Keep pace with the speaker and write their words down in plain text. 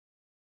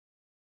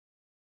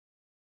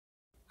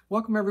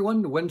Welcome,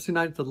 everyone, to Wednesday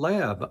Night at the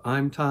Lab.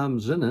 I'm Tom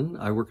Zinnan.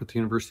 I work at the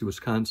University of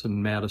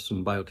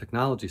Wisconsin-Madison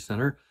Biotechnology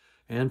Center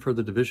and for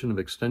the Division of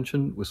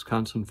Extension,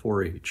 Wisconsin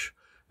 4-H.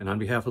 And on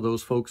behalf of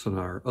those folks and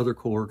our other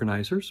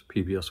co-organizers,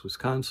 PBS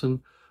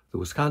Wisconsin, the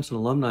Wisconsin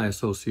Alumni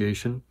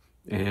Association,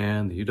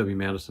 and the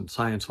UW-Madison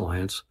Science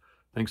Alliance,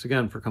 thanks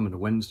again for coming to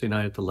Wednesday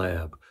Night at the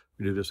Lab.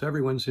 We do this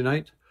every Wednesday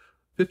night,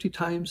 50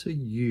 times a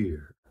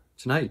year.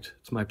 Tonight,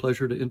 it's my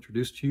pleasure to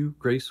introduce to you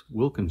Grace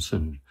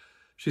Wilkinson.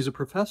 She's a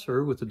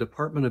professor with the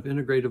Department of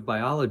Integrative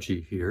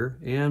Biology here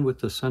and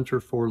with the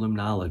Center for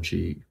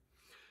Limnology.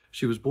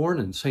 She was born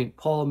in St.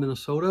 Paul,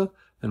 Minnesota,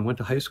 and went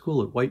to high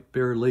school at White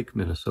Bear Lake,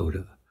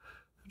 Minnesota.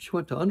 She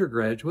went to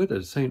undergraduate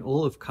at St.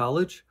 Olaf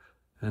College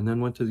and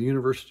then went to the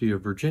University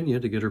of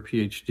Virginia to get her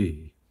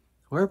PhD.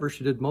 However,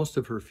 she did most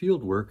of her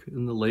field work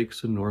in the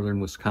lakes in northern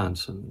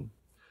Wisconsin.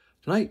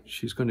 Tonight,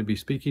 she's going to be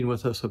speaking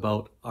with us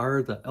about,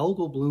 are the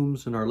algal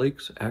blooms in our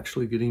lakes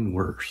actually getting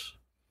worse?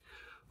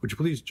 Would you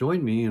please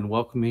join me in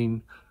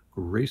welcoming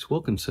Grace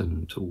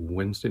Wilkinson to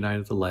Wednesday Night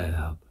at the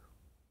Lab?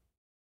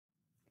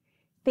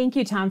 Thank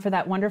you, Tom, for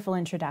that wonderful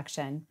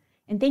introduction.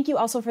 And thank you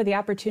also for the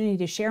opportunity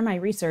to share my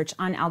research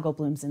on algal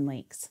blooms in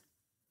lakes.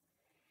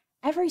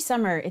 Every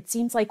summer, it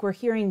seems like we're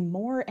hearing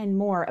more and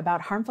more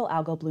about harmful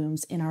algal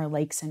blooms in our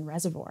lakes and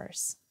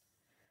reservoirs.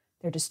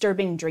 They're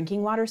disturbing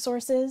drinking water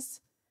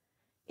sources,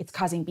 it's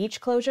causing beach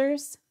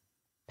closures,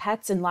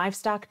 pets and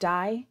livestock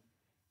die,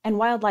 and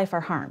wildlife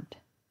are harmed.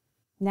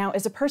 Now,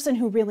 as a person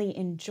who really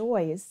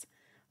enjoys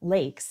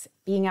lakes,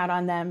 being out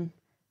on them,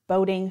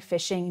 boating,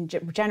 fishing,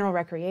 general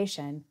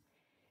recreation,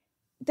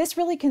 this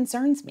really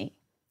concerns me.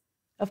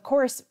 Of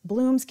course,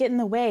 blooms get in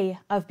the way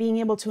of being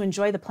able to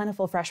enjoy the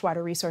plentiful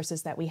freshwater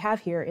resources that we have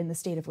here in the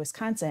state of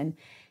Wisconsin,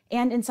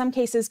 and in some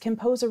cases can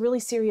pose a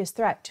really serious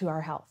threat to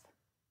our health.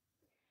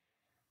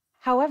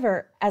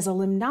 However, as a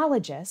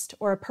limnologist,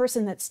 or a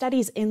person that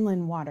studies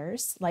inland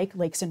waters, like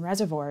lakes and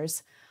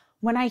reservoirs,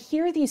 when I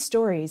hear these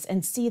stories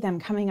and see them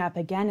coming up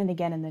again and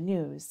again in the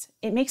news,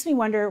 it makes me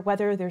wonder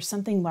whether there's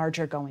something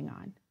larger going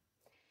on.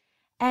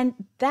 And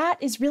that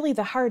is really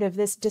the heart of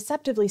this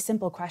deceptively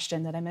simple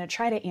question that I'm going to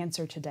try to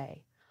answer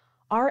today.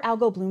 Are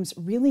algal blooms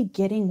really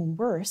getting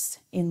worse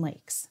in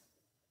lakes?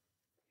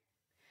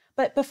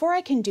 But before I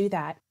can do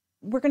that,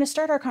 we're going to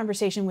start our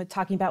conversation with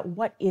talking about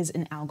what is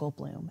an algal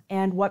bloom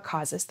and what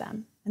causes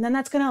them. And then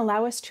that's going to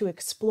allow us to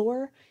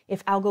explore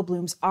if algal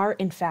blooms are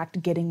in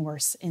fact getting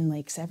worse in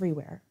lakes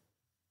everywhere.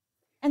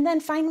 And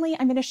then finally,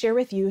 I'm going to share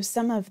with you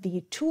some of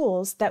the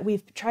tools that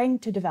we've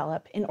tried to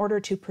develop in order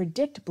to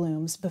predict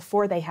blooms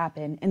before they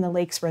happen in the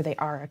lakes where they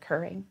are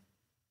occurring.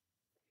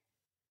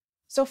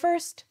 So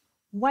first,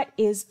 what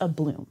is a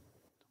bloom?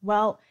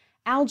 Well,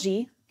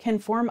 algae can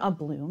form a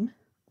bloom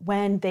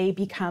when they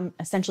become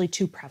essentially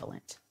too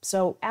prevalent.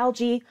 So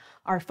algae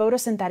are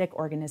photosynthetic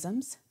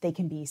organisms. They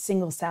can be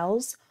single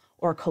cells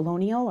or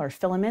colonial or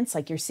filaments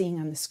like you're seeing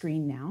on the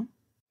screen now.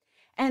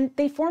 And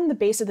they form the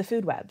base of the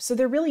food web. So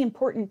they're really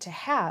important to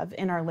have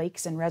in our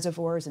lakes and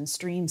reservoirs and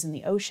streams in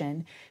the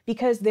ocean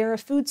because they're a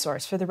food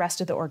source for the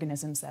rest of the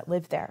organisms that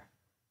live there.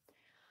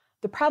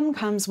 The problem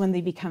comes when they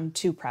become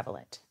too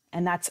prevalent,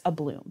 and that's a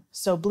bloom.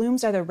 So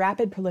blooms are the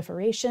rapid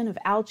proliferation of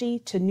algae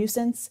to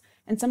nuisance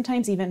and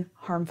sometimes even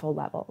harmful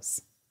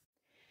levels.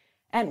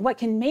 And what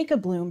can make a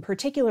bloom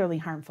particularly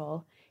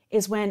harmful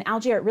is when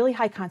algae are at really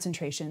high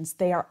concentrations,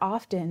 they are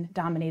often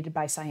dominated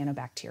by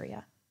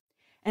cyanobacteria.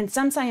 And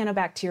some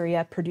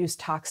cyanobacteria produce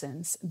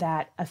toxins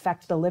that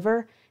affect the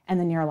liver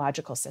and the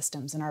neurological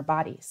systems in our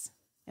bodies.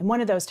 And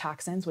one of those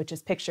toxins, which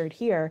is pictured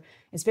here,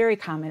 is very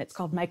common. It's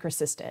called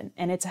microcystin,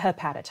 and it's a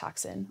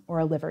hepatotoxin or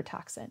a liver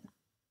toxin.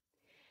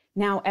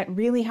 Now, at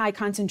really high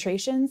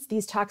concentrations,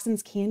 these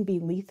toxins can be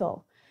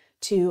lethal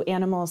to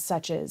animals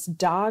such as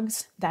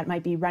dogs that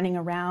might be running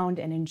around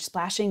and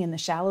splashing in the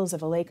shallows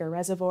of a lake or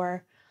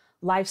reservoir,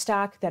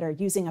 livestock that are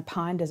using a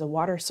pond as a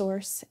water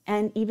source,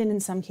 and even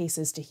in some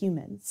cases to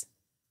humans.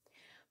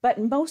 But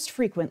most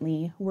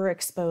frequently, we're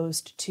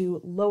exposed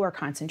to lower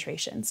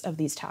concentrations of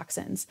these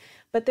toxins,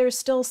 but there's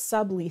still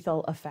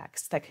sublethal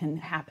effects that can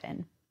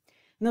happen.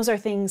 And those are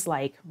things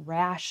like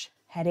rash,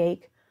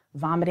 headache,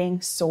 vomiting,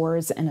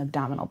 sores, and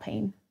abdominal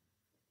pain.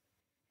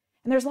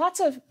 And there's lots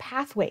of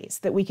pathways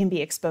that we can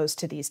be exposed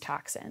to these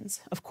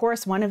toxins. Of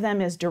course, one of them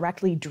is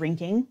directly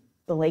drinking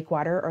the lake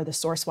water or the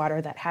source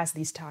water that has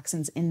these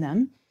toxins in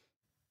them.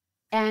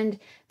 And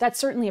that's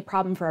certainly a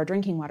problem for our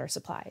drinking water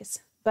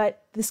supplies.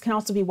 But this can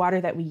also be water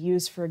that we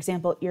use, for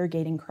example,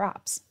 irrigating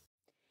crops.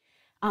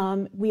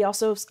 We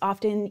also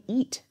often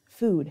eat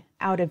food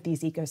out of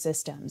these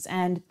ecosystems,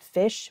 and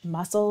fish,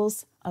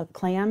 mussels,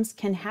 clams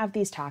can have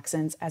these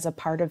toxins as a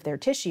part of their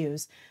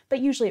tissues,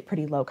 but usually at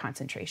pretty low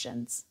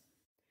concentrations.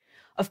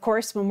 Of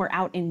course, when we're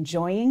out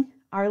enjoying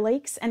our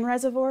lakes and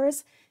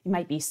reservoirs, you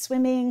might be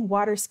swimming,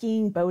 water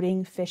skiing,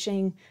 boating,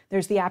 fishing.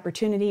 There's the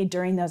opportunity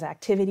during those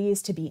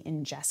activities to be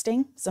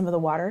ingesting some of the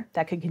water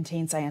that could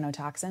contain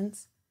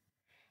cyanotoxins.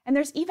 And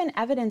there's even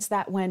evidence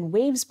that when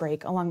waves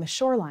break along the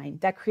shoreline,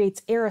 that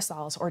creates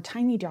aerosols or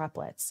tiny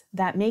droplets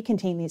that may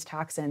contain these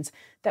toxins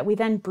that we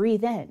then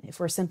breathe in if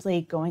we're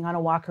simply going on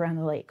a walk around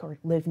the lake or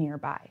live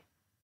nearby.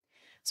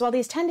 So while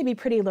these tend to be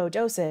pretty low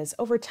doses,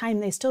 over time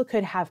they still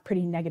could have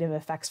pretty negative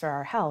effects for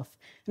our health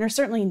and are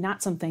certainly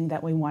not something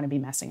that we want to be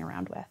messing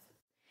around with.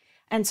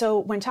 And so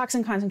when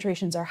toxin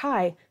concentrations are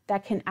high,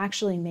 that can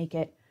actually make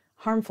it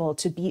harmful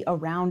to be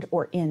around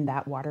or in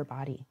that water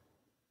body.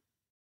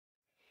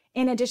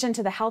 In addition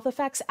to the health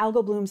effects,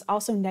 algal blooms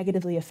also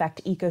negatively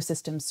affect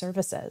ecosystem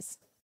services.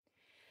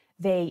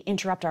 They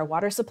interrupt our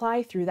water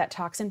supply through that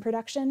toxin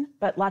production,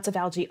 but lots of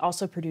algae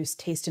also produce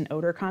taste and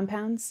odor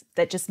compounds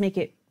that just make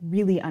it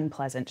really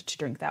unpleasant to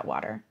drink that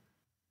water.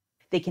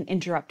 They can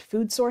interrupt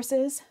food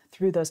sources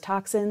through those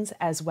toxins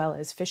as well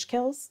as fish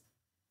kills.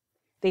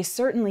 They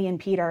certainly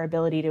impede our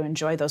ability to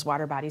enjoy those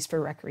water bodies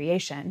for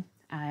recreation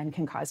and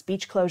can cause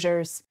beach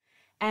closures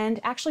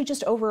and actually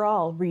just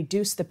overall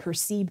reduce the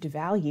perceived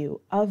value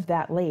of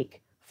that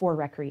lake for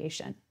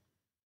recreation.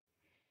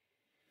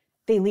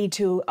 They lead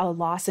to a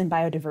loss in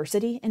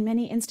biodiversity in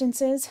many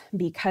instances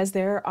because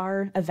there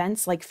are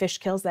events like fish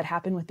kills that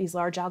happen with these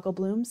large algal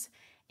blooms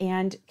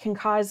and can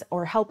cause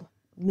or help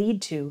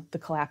lead to the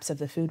collapse of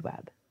the food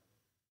web.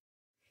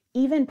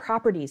 Even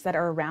properties that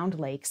are around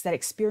lakes that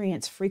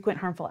experience frequent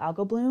harmful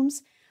algal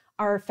blooms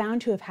are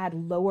found to have had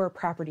lower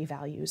property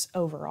values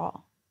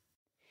overall.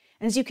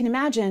 And as you can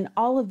imagine,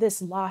 all of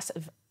this loss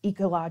of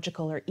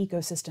ecological or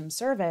ecosystem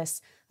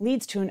service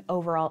leads to an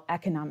overall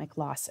economic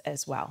loss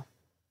as well.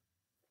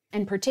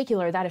 In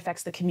particular, that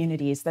affects the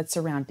communities that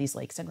surround these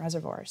lakes and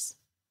reservoirs.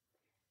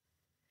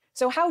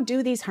 So how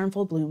do these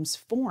harmful blooms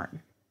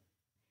form?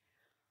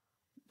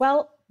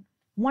 Well,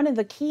 one of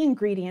the key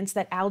ingredients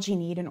that algae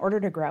need in order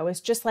to grow is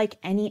just like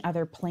any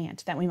other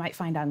plant that we might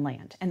find on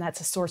land, and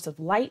that's a source of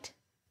light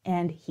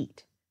and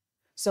heat.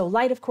 So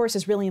light, of course,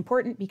 is really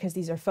important because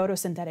these are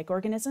photosynthetic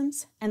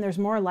organisms, and there's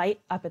more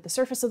light up at the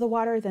surface of the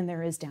water than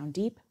there is down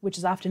deep, which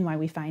is often why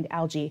we find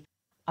algae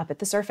up at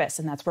the surface,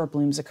 and that's where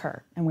blooms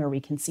occur and where we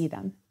can see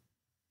them.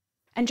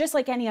 And just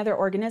like any other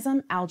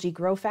organism, algae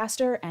grow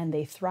faster and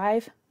they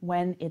thrive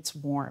when it's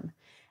warm.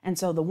 And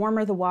so the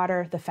warmer the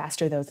water, the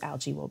faster those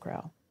algae will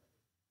grow.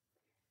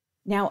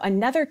 Now,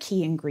 another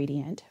key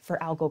ingredient for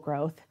algal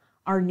growth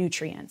are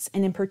nutrients,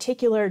 and in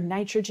particular,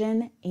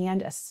 nitrogen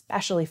and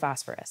especially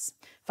phosphorus.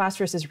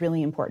 Phosphorus is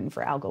really important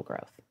for algal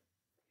growth.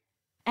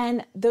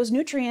 And those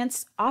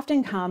nutrients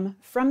often come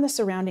from the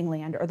surrounding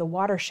land or the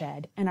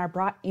watershed and are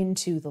brought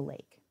into the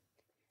lake.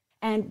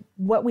 And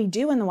what we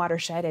do in the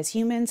watershed as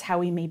humans, how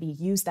we maybe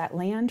use that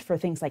land for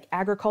things like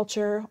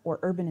agriculture or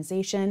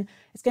urbanization,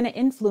 is going to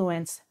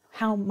influence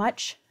how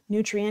much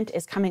nutrient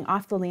is coming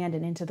off the land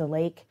and into the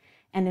lake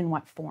and in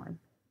what form.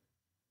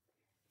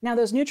 Now,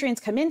 those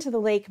nutrients come into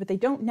the lake, but they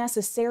don't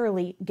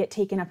necessarily get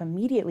taken up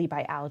immediately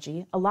by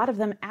algae. A lot of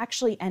them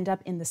actually end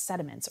up in the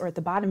sediments or at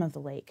the bottom of the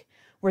lake,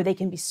 where they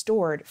can be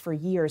stored for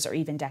years or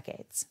even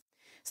decades.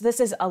 So this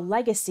is a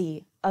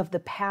legacy of the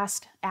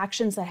past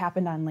actions that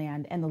happened on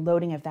land and the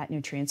loading of that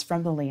nutrients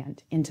from the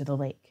land into the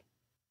lake.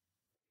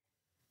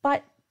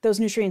 But those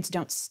nutrients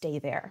don't stay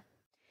there.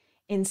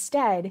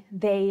 Instead,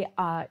 they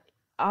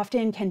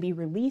often can be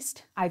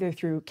released either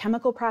through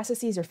chemical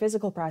processes or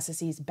physical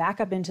processes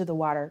back up into the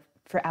water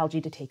for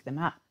algae to take them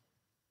up.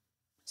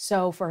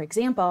 So for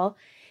example,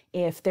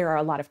 if there are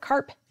a lot of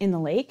carp in the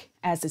lake,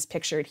 as is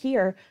pictured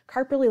here,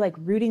 carp really like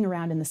rooting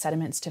around in the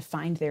sediments to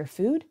find their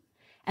food,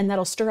 and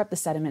that'll stir up the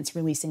sediments,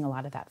 releasing a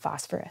lot of that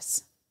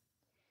phosphorus.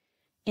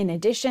 In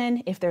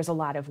addition, if there's a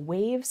lot of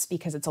waves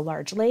because it's a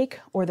large lake,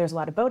 or there's a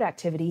lot of boat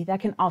activity,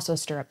 that can also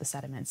stir up the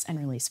sediments and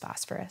release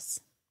phosphorus.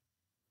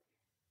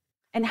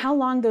 And how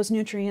long those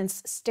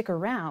nutrients stick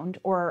around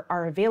or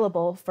are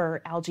available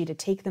for algae to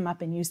take them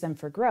up and use them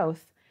for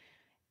growth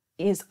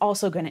is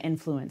also going to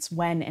influence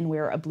when and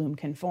where a bloom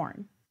can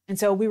form. And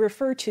so we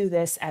refer to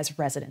this as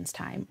residence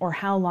time, or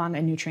how long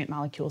a nutrient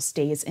molecule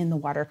stays in the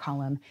water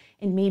column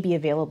and may be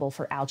available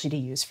for algae to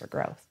use for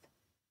growth.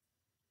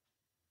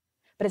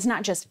 But it's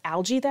not just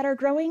algae that are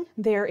growing.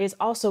 There is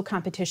also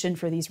competition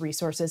for these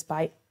resources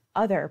by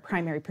other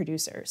primary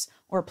producers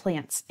or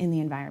plants in the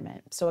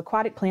environment. So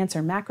aquatic plants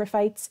or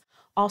macrophytes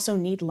also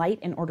need light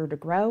in order to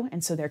grow,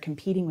 and so they're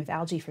competing with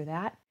algae for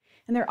that.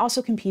 And they're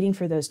also competing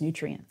for those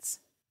nutrients.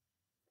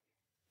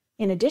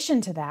 In addition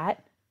to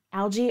that,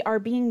 algae are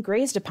being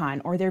grazed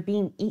upon or they're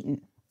being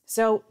eaten.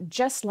 So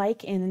just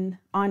like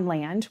on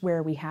land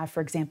where we have,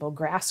 for example,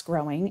 grass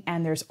growing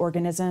and there's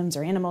organisms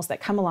or animals that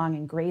come along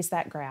and graze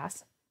that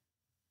grass,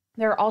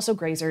 there are also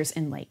grazers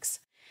in lakes.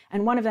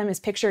 And one of them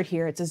is pictured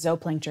here. It's a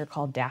zooplankton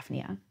called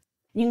Daphnia.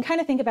 You can kind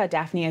of think about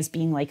Daphnia as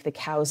being like the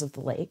cows of the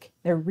lake.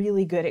 They're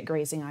really good at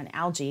grazing on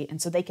algae, and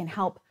so they can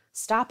help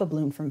stop a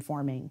bloom from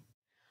forming.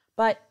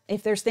 But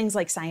if there's things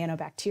like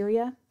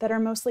cyanobacteria that are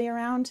mostly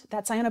around,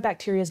 that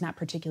cyanobacteria is not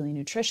particularly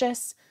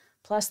nutritious.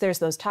 Plus there's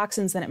those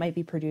toxins that it might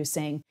be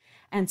producing.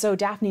 And so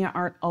Daphnia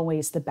aren't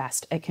always the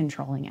best at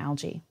controlling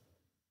algae.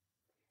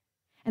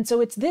 And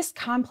so it's this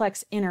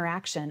complex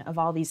interaction of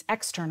all these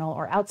external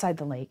or outside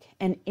the lake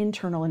and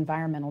internal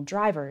environmental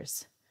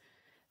drivers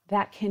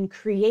that can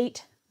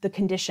create the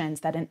conditions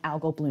that an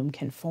algal bloom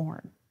can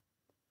form.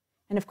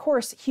 And of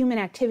course, human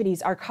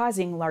activities are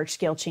causing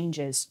large-scale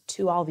changes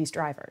to all these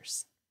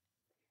drivers.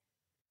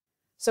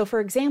 So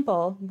for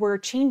example, we're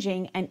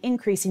changing and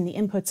increasing the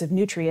inputs of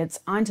nutrients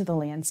onto the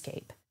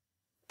landscape.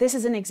 This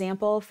is an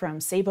example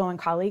from Sabo and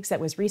colleagues that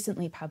was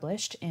recently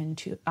published in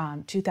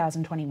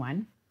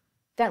 2021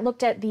 that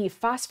looked at the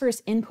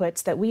phosphorus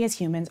inputs that we as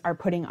humans are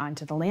putting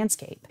onto the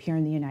landscape here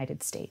in the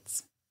United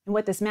States. And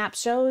what this map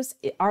shows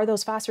are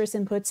those phosphorus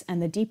inputs,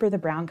 and the deeper the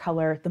brown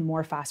color, the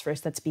more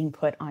phosphorus that's being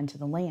put onto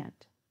the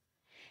land.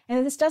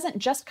 And this doesn't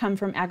just come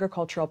from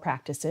agricultural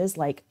practices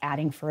like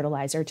adding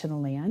fertilizer to the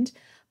land,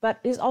 but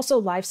is also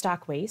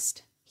livestock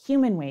waste,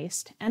 human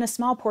waste, and a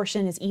small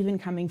portion is even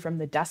coming from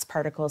the dust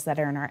particles that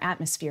are in our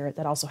atmosphere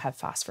that also have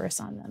phosphorus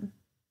on them.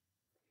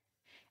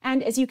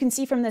 And as you can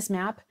see from this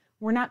map,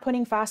 we're not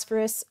putting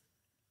phosphorus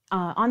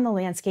on the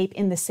landscape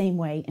in the same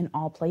way in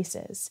all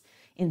places.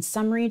 In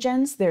some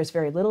regions, there's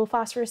very little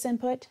phosphorus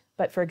input,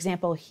 but for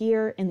example,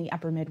 here in the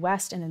upper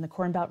Midwest and in the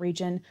Corn Belt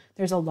region,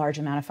 there's a large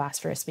amount of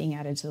phosphorus being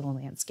added to the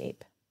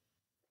landscape.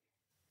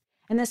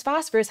 And this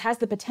phosphorus has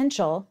the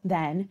potential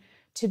then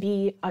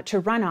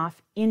to run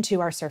off into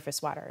our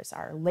surface waters,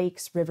 our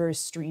lakes, rivers,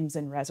 streams,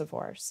 and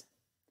reservoirs.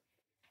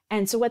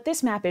 And so what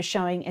this map is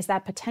showing is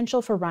that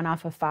potential for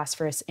runoff of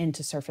phosphorus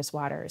into surface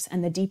waters.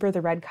 And the deeper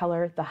the red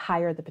color, the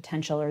higher the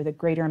potential or the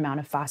greater amount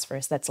of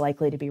phosphorus that's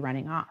likely to be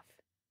running off.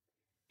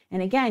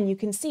 And again, you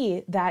can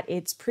see that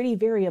it's pretty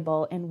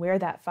variable in where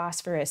that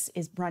phosphorus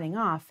is running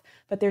off,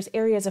 but there's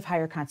areas of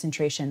higher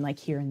concentration like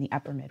here in the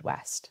upper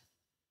Midwest.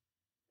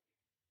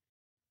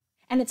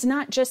 And it's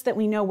not just that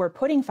we know we're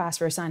putting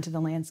phosphorus onto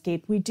the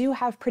landscape, we do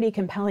have pretty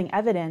compelling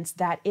evidence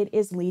that it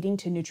is leading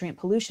to nutrient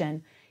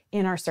pollution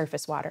in our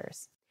surface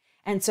waters.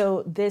 And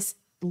so this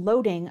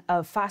loading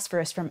of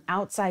phosphorus from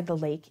outside the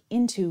lake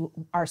into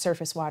our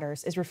surface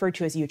waters is referred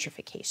to as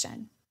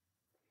eutrophication.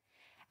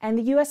 And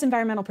the U.S.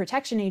 Environmental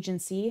Protection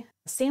Agency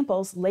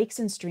samples lakes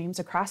and streams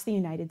across the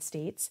United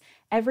States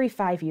every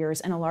 5 years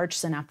in a large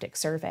synoptic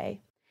survey.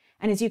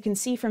 And as you can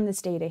see from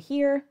this data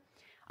here,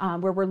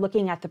 where we're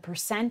looking at the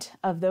percent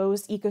of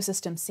those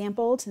ecosystems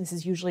sampled, this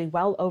is usually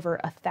well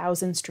over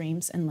 1,000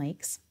 streams and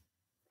lakes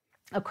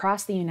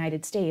across the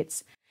United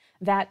States,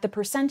 that the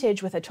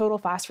percentage with a total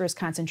phosphorus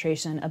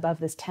concentration above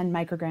this 10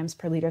 micrograms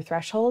per liter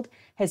threshold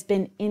has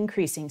been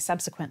increasing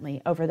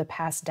subsequently over the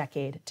past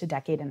decade to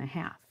decade and a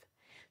half,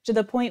 to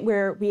the point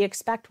where we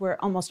expect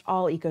where almost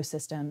all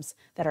ecosystems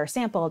that are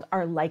sampled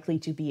are likely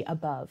to be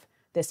above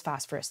this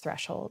phosphorus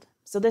threshold.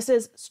 So this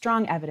is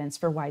strong evidence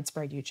for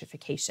widespread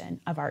eutrophication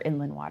of our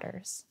inland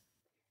waters.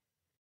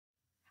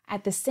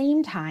 At the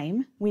same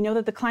time, we know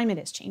that the climate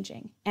is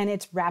changing and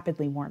it's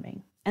rapidly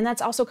warming. And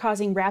that's also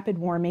causing rapid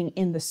warming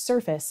in the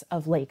surface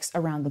of lakes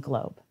around the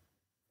globe.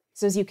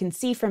 So as you can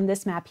see from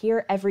this map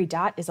here, every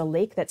dot is a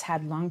lake that's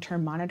had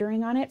long-term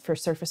monitoring on it for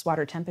surface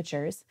water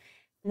temperatures.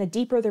 And the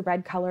deeper the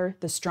red color,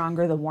 the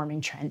stronger the warming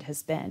trend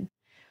has been.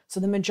 So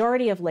the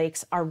majority of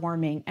lakes are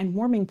warming and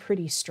warming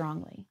pretty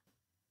strongly.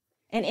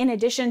 And in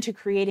addition to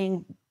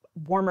creating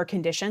warmer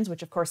conditions,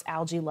 which of course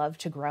algae love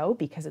to grow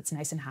because it's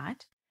nice and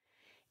hot,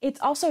 it's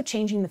also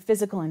changing the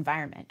physical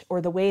environment,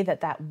 or the way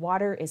that that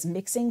water is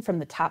mixing from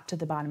the top to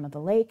the bottom of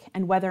the lake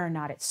and whether or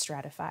not it's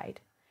stratified.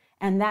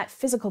 And that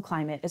physical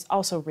climate is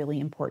also really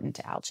important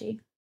to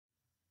algae.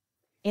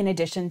 In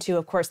addition to,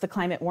 of course, the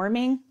climate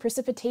warming,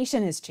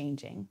 precipitation is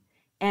changing.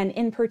 And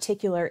in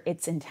particular,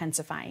 it's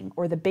intensifying,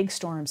 or the big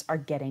storms are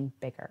getting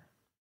bigger.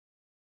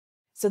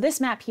 So this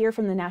map here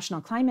from the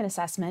National Climate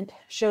Assessment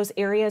shows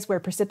areas where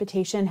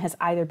precipitation has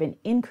either been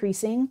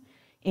increasing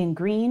in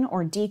green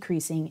or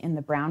decreasing in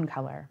the brown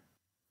color.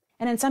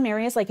 And in some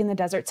areas, like in the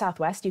desert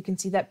Southwest, you can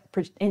see that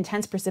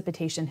intense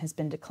precipitation has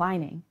been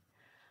declining.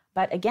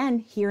 But again,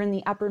 here in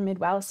the upper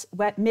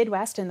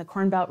Midwest and the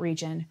Corn Belt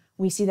region,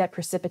 we see that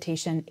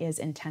precipitation is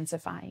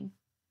intensifying.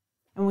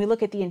 And when we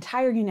look at the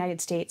entire United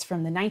States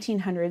from the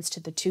 1900s to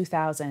the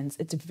 2000s,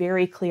 it's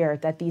very clear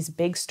that these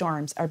big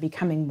storms are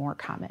becoming more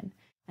common,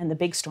 and the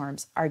big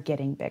storms are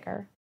getting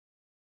bigger.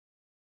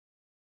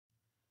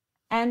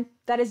 And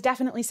that is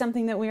definitely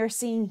something that we are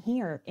seeing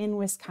here in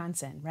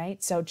Wisconsin,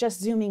 right? So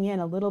just zooming in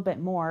a little bit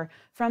more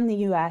from the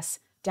US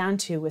down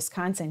to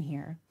Wisconsin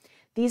here.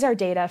 These are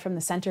data from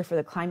the Center for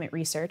the Climate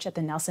Research at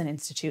the Nelson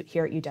Institute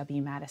here at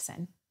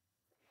UW-Madison.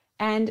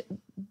 And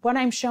what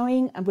I'm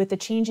showing with the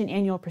change in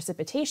annual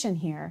precipitation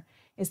here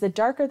is the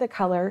darker the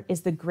color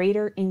is the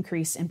greater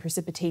increase in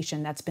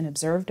precipitation that's been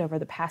observed over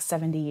the past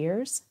 70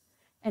 years.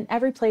 And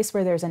every place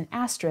where there's an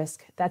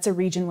asterisk, that's a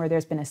region where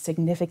there's been a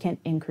significant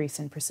increase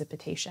in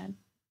precipitation.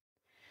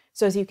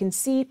 So as you can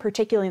see,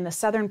 particularly in the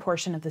southern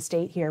portion of the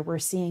state here, we're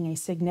seeing a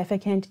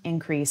significant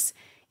increase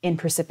in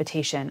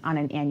precipitation on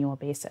an annual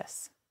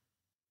basis.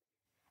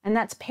 And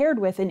that's paired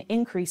with an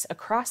increase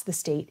across the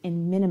state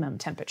in minimum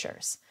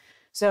temperatures.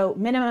 So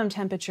minimum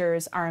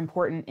temperatures are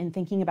important in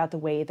thinking about the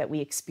way that we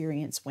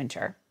experience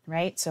winter,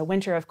 right? So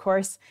winter, of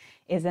course,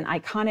 is an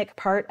iconic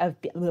part of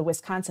the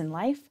Wisconsin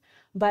life,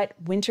 but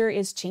winter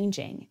is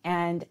changing.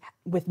 And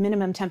with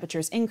minimum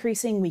temperatures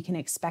increasing, we can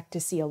expect to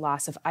see a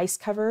loss of ice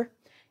cover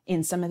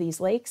in some of these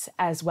lakes,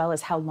 as well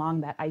as how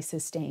long that ice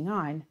is staying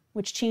on,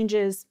 which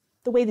changes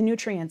the way the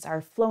nutrients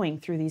are flowing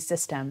through these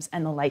systems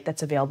and the light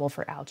that's available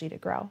for algae to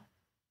grow.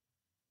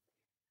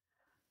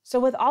 So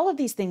with all of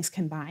these things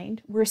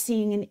combined, we're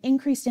seeing an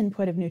increased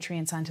input of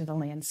nutrients onto the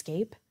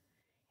landscape,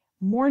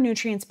 more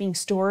nutrients being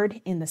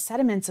stored in the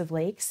sediments of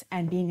lakes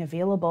and being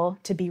available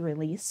to be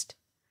released,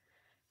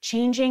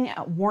 changing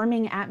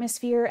warming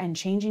atmosphere and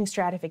changing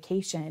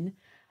stratification,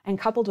 and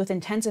coupled with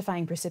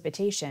intensifying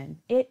precipitation,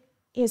 it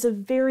is a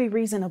very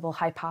reasonable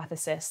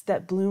hypothesis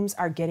that blooms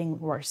are getting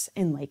worse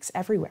in lakes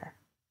everywhere.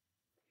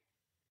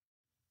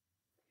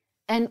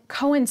 And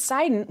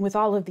coincident with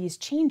all of these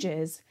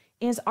changes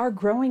is our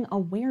growing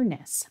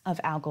awareness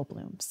of algal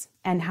blooms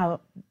and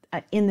how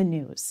in the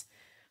news.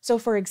 So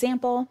for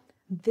example,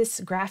 this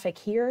graphic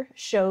here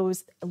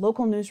shows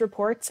local news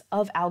reports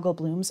of algal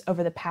blooms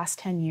over the past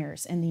 10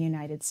 years in the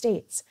United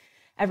States.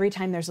 Every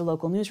time there's a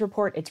local news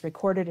report, it's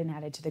recorded and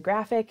added to the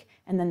graphic,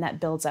 and then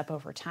that builds up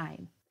over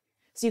time.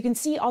 So you can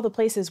see all the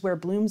places where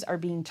blooms are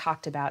being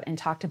talked about in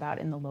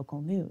the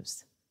local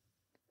news.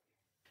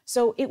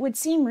 So it would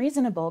seem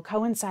reasonable,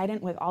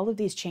 coincident with all of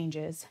these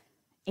changes,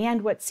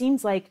 and what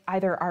seems like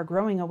either our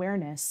growing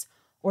awareness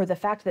or the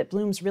fact that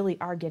blooms really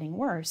are getting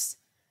worse,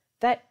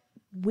 that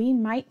we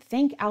might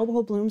think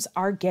algal blooms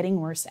are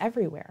getting worse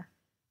everywhere.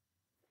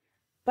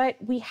 But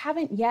we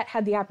haven't yet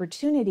had the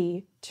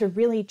opportunity to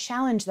really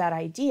challenge that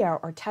idea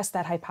or test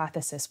that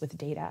hypothesis with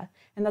data,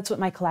 and that's what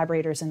my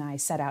collaborators and I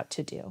set out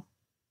to do.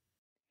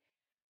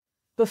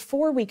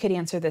 Before we could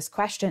answer this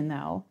question,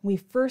 though, we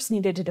first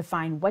needed to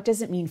define what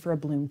does it mean for a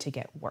bloom to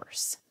get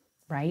worse,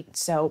 right?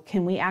 So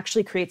can we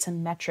actually create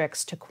some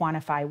metrics to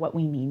quantify what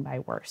we mean by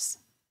worse?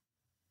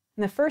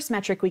 And the first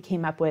metric we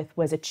came up with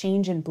was a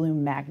change in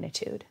bloom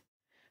magnitude.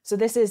 So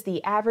this is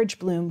the average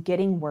bloom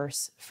getting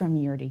worse from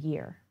year to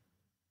year.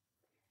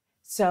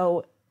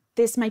 So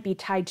this might be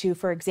tied to,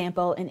 for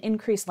example, an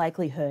increased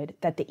likelihood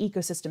that the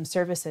ecosystem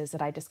services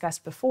that I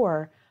discussed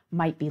before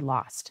might be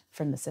lost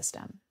from the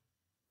system.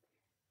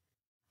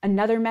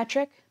 Another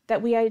metric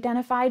that we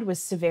identified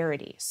was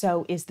severity.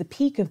 So is the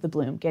peak of the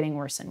bloom getting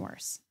worse and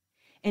worse?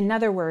 In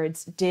other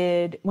words,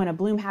 when a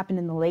bloom happened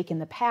in the lake in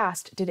the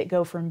past, did it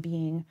go from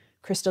being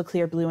crystal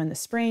clear blue in the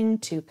spring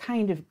to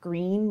kind of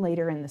green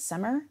later in the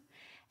summer?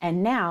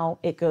 And now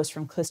it goes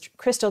from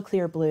crystal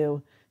clear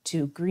blue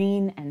to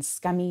green and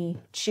scummy,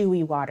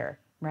 chewy water,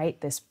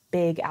 right? This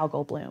big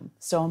algal bloom,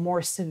 so a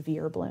more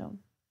severe bloom.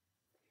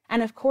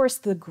 And of course,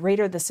 the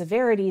greater the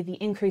severity,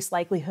 the increased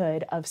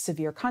likelihood of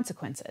severe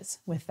consequences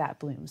with that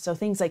bloom. So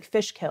things like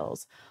fish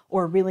kills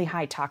or really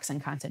high toxin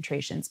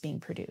concentrations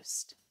being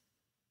produced.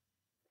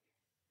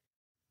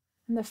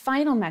 And the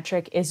final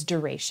metric is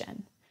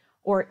duration,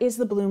 or is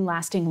the bloom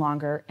lasting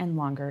longer and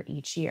longer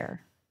each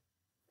year?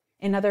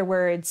 In other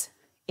words,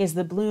 is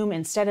the bloom,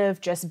 instead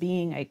of just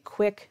being a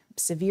quick,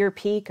 severe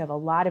peak of a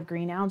lot of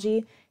green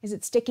algae, is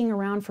it sticking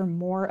around for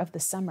more of the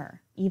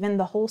summer, even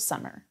the whole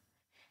summer?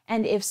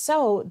 And if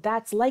so,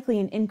 that's likely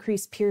an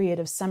increased period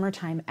of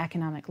summertime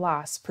economic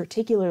loss,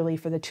 particularly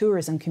for the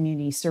tourism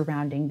community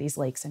surrounding these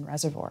lakes and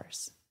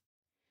reservoirs.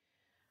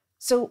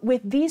 So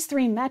with these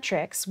three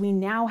metrics, we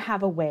now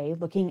have a way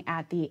looking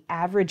at the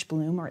average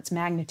bloom or its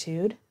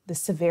magnitude, the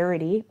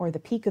severity or the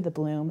peak of the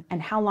bloom,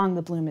 and how long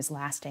the bloom is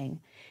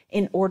lasting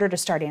in order to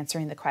start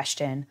answering the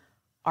question,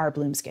 are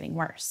blooms getting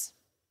worse?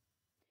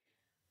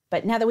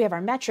 But now that we have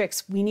our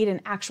metrics, we need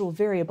an actual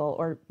variable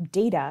or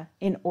data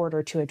in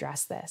order to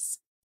address this.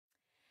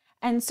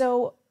 And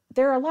so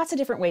there are lots of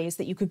different ways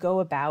that you could go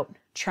about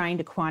trying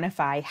to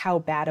quantify how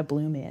bad a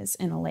bloom is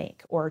in a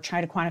lake, or try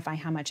to quantify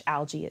how much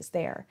algae is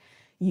there.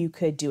 You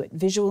could do it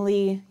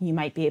visually. You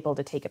might be able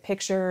to take a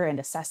picture and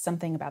assess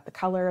something about the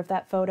color of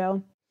that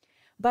photo.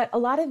 But a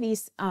lot of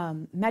these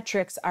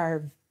metrics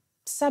are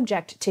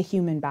subject to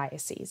human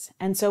biases.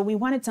 And so we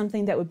wanted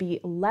something that would be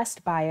less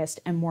biased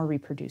and more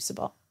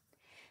reproducible.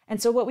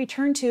 And so what we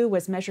turned to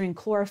was measuring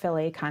chlorophyll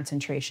A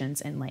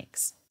concentrations in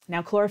lakes.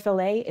 Now, chlorophyll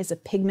A is a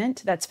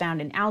pigment that's found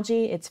in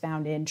algae. It's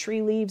found in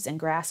tree leaves and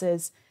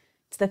grasses.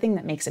 It's the thing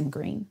that makes them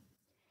green.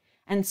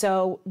 And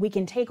so we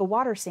can take a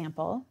water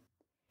sample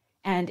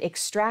and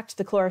extract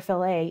the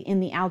chlorophyll A in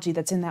the algae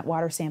that's in that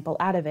water sample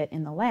out of it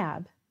in the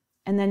lab,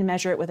 and then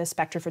measure it with a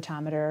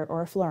spectrophotometer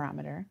or a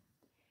fluorometer.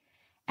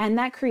 And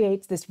that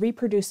creates this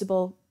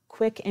reproducible,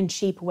 quick and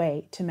cheap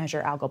way to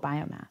measure algal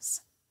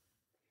biomass.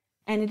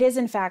 And it is,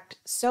 in fact,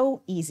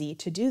 so easy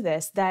to do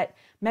this that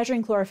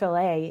measuring chlorophyll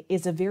A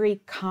is a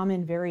very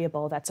common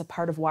variable that's a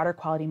part of water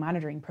quality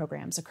monitoring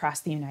programs across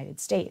the United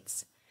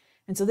States.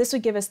 And so this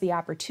would give us the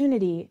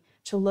opportunity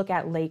to look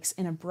at lakes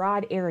in a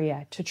broad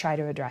area to try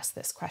to address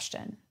this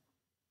question.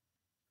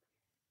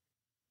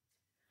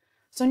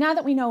 So now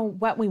that we know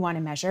what we want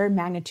to measure,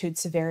 magnitude,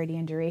 severity,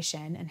 and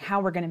duration, and how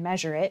we're going to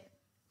measure it,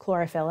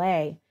 chlorophyll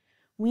A,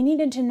 we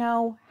needed to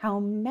know how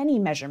many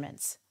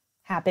measurements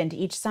happened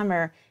each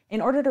summer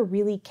in order to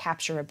really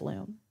capture a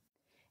bloom.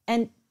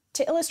 And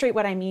to illustrate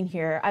what I mean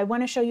here, I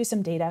want to show you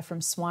some data from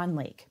Swan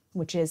Lake,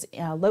 which is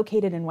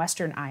located in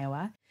western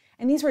Iowa.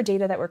 And these were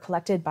data that were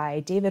collected by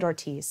David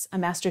Ortiz, a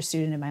master's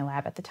student in my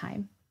lab at the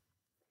time.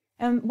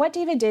 And what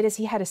David did is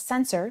he had a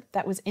sensor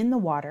that was in the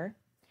water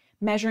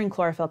measuring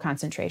chlorophyll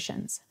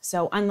concentrations.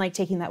 So unlike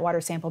taking that water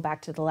sample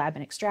back to the lab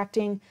and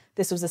extracting,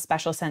 this was a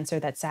special sensor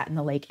that sat in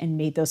the lake and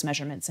made those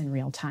measurements in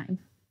real time.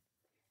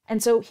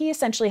 And so he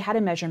essentially had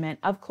a measurement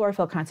of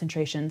chlorophyll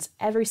concentrations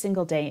every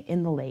single day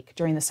in the lake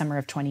during the summer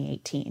of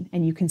 2018.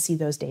 And you can see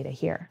those data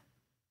here.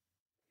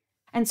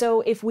 And so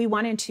if we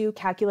wanted to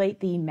calculate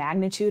the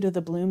magnitude of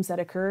the blooms that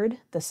occurred,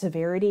 the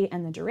severity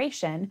and the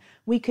duration,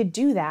 we could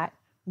do that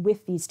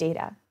with these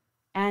data.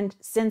 And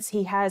since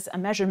he has a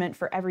measurement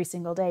for every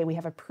single day, we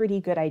have a pretty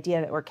good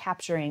idea that we're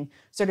capturing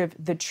sort of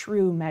the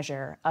true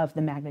measure of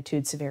the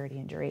magnitude, severity,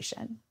 and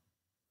duration.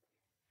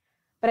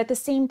 But at the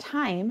same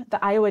time,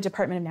 the Iowa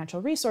Department of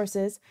Natural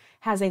Resources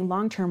has a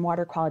long-term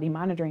water quality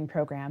monitoring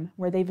program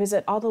where they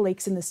visit all the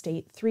lakes in the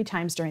state 3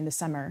 times during the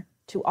summer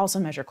to also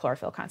measure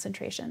chlorophyll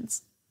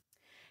concentrations.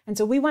 And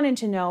so we wanted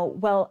to know,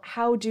 well,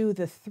 how do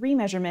the 3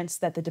 measurements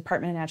that the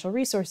Department of Natural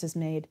Resources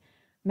made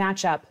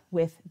match up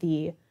with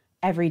the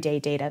everyday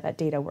data that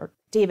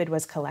David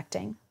was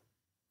collecting?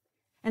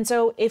 And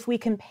so if we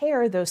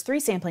compare those 3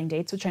 sampling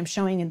dates, which I'm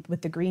showing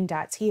with the green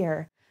dots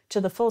here, to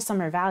the full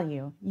summer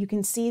value, you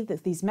can see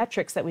that these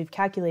metrics that we've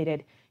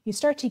calculated, you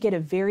start to get a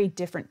very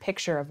different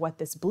picture of what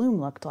this bloom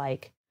looked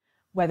like,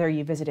 whether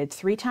you visited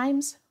 3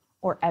 times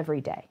or every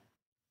day.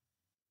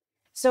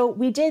 So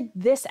we did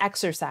this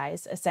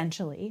exercise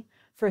essentially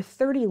for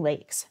 30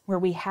 lakes where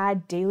we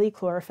had daily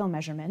chlorophyll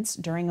measurements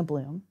during a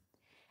bloom.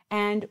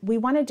 And we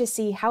wanted to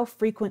see how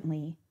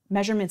frequently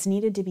measurements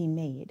needed to be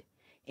made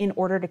in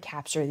order to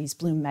capture these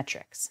bloom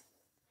metrics.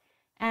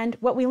 And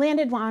what we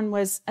landed on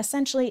was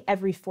essentially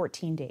every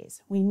 14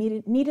 days. We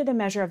needed a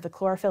measure of the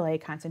chlorophyll A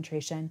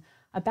concentration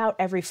about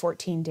every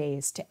 14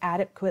 days to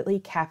adequately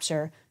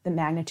capture the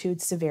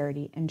magnitude,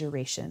 severity, and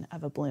duration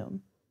of a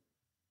bloom.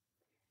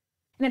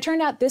 And it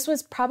turned out this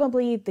was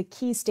probably the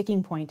key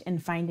sticking point in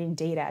finding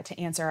data to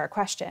answer our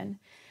question,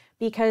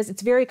 because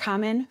it's very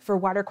common for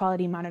water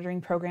quality monitoring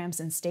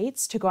programs in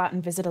states to go out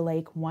and visit a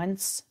lake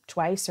once,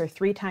 twice, or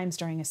 3 times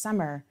during a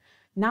summer,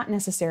 not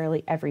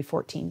necessarily every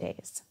 14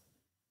 days.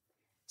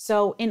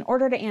 So in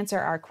order to answer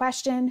our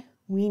question,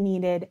 we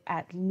needed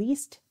at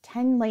least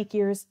 10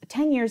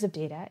 years of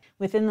data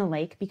within the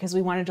lake because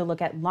we wanted to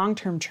look at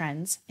long-term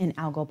trends in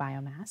algal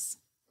biomass.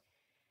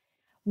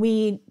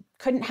 We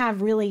couldn't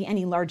have really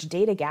any large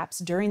data gaps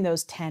during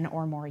those 10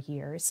 or more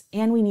years,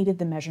 and we needed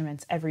the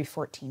measurements every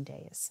 14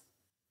 days.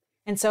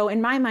 And so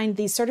in my mind,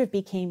 these sort of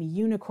became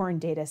unicorn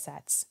data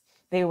sets.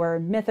 They were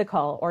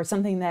mythical or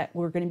something that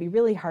were going to be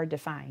really hard to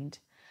find.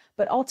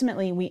 But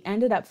ultimately, we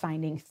ended up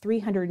finding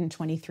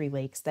 323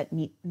 lakes that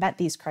met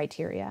these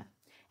criteria.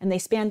 And they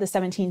spanned the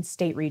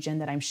 17-state region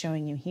that I'm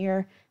showing you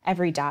here.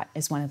 Every dot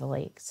is one of the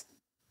lakes.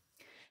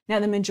 Now,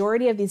 the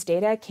majority of these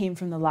data came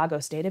from the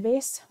Lagos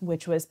database,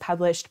 which was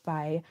published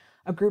by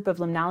a group of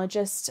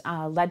limnologists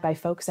led by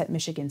folks at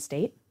Michigan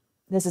State.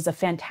 This is a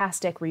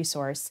fantastic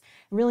resource.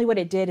 Really what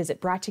it did is it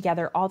brought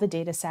together all the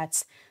data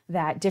sets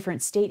that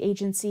different state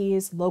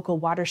agencies, local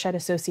watershed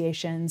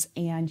associations,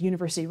 and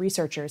university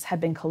researchers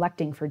had been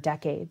collecting for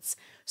decades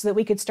so that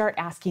we could start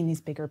asking these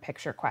bigger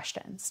picture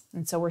questions.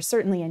 And so we're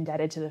certainly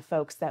indebted to the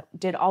folks that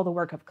did all the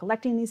work of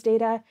collecting these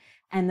data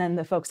and then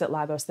the folks at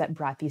Lagos that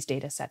brought these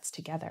data sets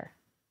together.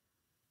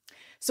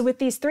 So with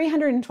these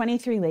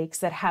 323 lakes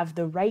that have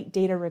the right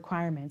data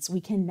requirements,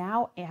 we can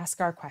now ask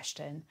our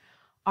question,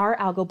 are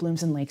algal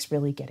blooms in lakes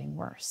really getting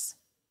worse?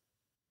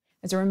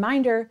 As a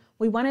reminder,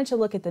 we wanted to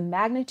look at the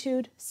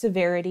magnitude,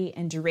 severity,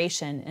 and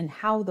duration and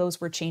how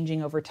those were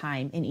changing over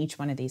time in each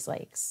one of these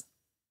lakes.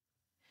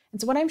 And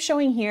so what I'm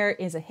showing here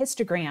is a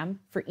histogram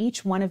for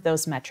each one of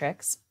those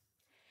metrics.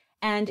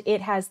 And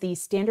it has the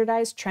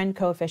standardized trend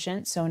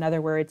coefficient. So in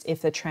other words,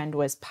 if the trend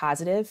was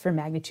positive for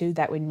magnitude,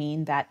 that would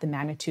mean that the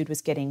magnitude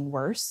was getting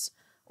worse,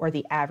 or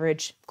the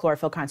average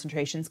chlorophyll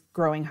concentrations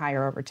growing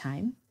higher over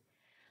time.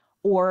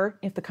 Or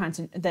if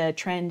the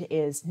trend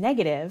is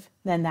negative,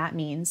 then that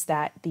means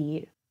that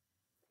the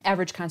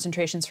average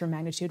concentrations for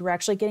magnitude were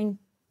actually getting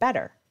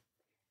better.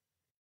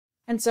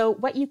 And so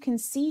what you can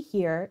see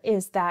here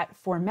is that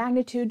for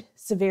magnitude,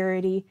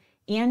 severity,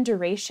 and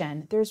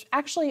duration, there's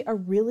actually a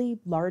really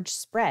large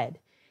spread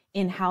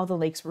in how the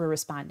lakes were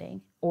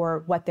responding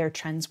or what their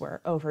trends were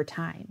over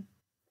time.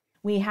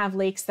 We have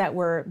lakes that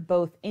were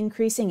both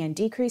increasing and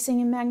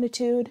decreasing in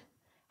magnitude,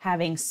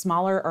 having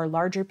smaller or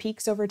larger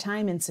peaks over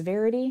time in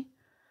severity,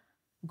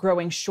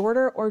 growing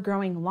shorter or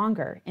growing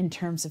longer in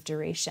terms of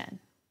duration.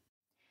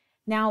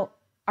 Now,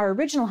 our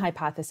original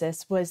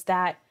hypothesis was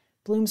that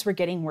blooms were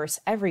getting worse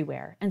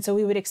everywhere, and so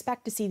we would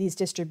expect to see these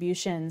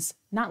distributions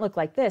not look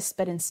like this,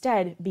 but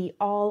instead be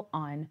all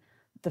on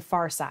the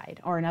far side,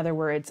 or in other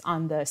words,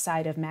 on the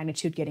side of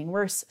magnitude getting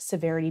worse,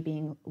 severity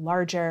being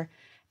larger,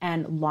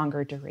 and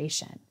longer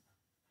duration.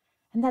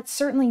 And that's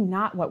certainly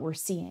not what we're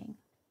seeing.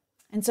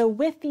 And so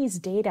with these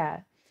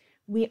data,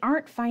 we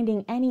aren't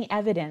finding any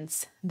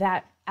evidence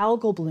that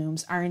algal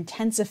blooms are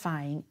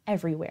intensifying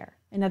everywhere.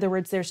 In other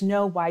words, there's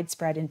no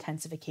widespread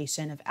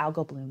intensification of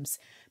algal blooms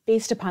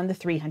based upon the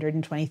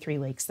 323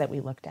 lakes that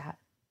we looked at.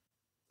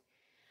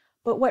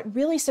 But what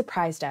really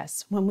surprised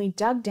us when we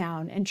dug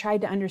down and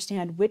tried to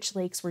understand which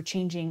lakes were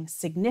changing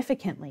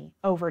significantly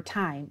over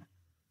time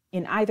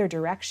in either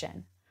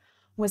direction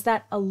was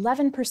that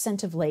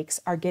 11% of lakes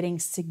are getting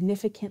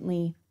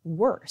significantly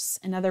worse.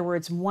 In other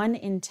words, 1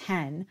 in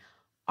 10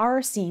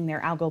 are seeing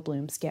their algal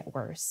blooms get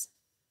worse.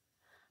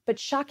 But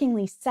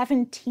shockingly,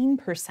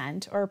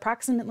 17%, or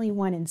approximately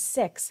 1 in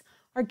 6,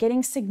 are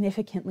getting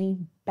significantly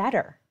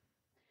better.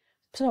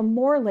 So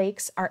more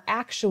lakes are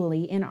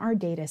actually, in our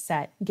data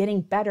set,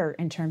 getting better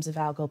in terms of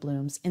algal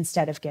blooms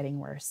instead of getting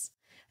worse.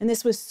 And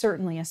this was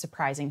certainly a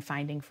surprising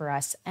finding for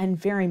us and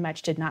very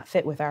much did not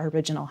fit with our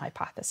original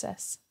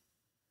hypothesis.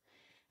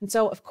 And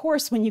so, of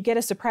course, when you get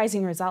a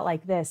surprising result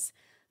like this,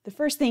 the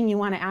first thing you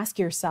want to ask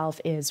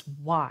yourself is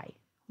why?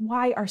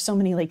 Why are so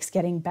many lakes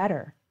getting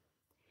better?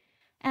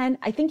 And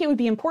I think it would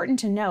be important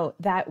to note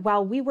that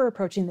while we were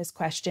approaching this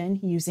question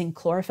using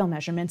chlorophyll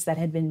measurements that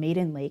had been made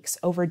in lakes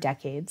over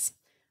decades,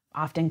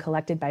 often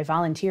collected by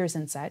volunteers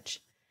and such,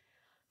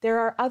 there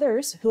are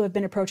others who have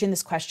been approaching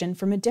this question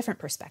from a different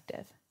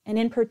perspective. And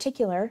in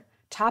particular,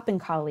 Top and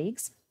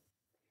colleagues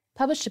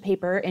published a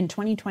paper in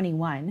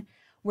 2021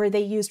 where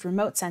they used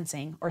remote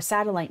sensing or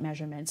satellite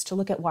measurements to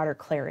look at water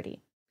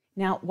clarity.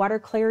 Now, water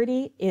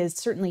clarity is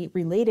certainly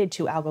related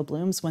to algal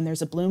blooms. When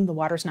there's a bloom, the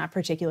water's not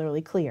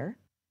particularly clear.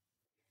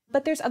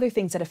 But there's other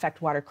things that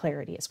affect water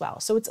clarity as well,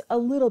 so it's a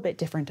little bit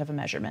different of a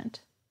measurement.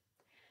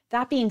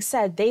 That being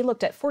said, they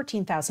looked at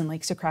 14,000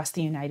 lakes across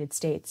the United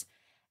States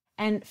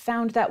and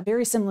found that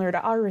very similar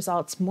to our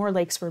results, more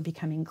lakes were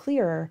becoming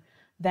clearer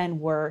than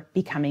were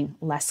becoming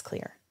less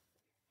clear.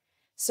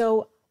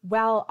 So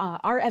while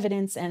our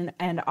evidence and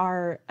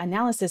our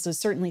analysis was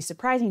certainly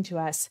surprising to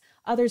us,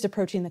 others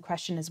approaching the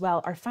question as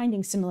well are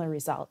finding similar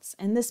results.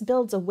 And this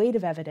builds a weight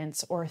of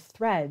evidence or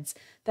threads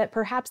that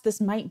perhaps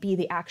this might be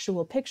the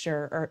actual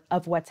picture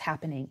of what's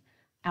happening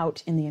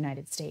out in the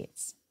United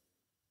States.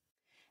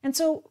 And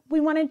so we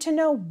wanted to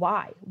know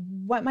why.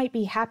 What might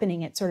be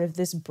happening at sort of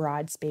this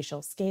broad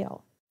spatial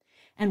scale?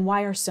 And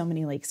why are so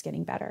many lakes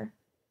getting better?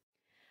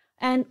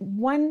 And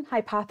one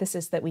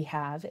hypothesis that we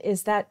have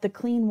is that the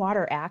Clean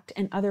Water Act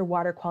and other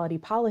water quality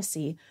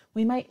policy,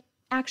 we might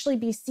actually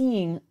be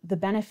seeing the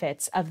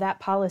benefits of that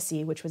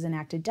policy, which was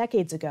enacted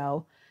decades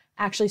ago,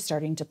 actually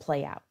starting to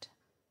play out.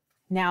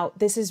 Now,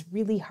 this is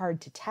really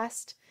hard to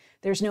test.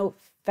 There's no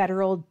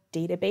federal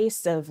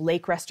database of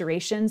lake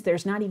restorations.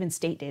 There's not even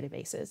state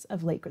databases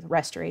of lake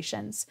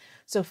restorations.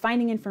 So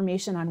finding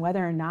information on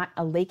whether or not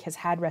a lake has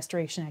had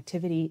restoration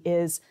activity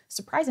is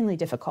surprisingly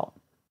difficult.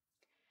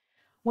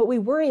 What we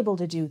were able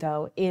to do,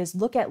 though, is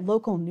look at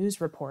local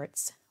news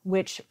reports,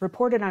 which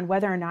reported on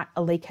whether or not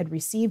a lake had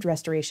received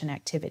restoration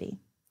activity.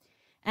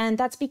 And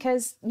that's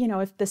because,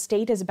 if the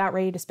state is about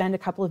ready to spend a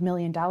couple of $1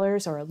 million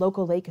or a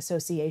local lake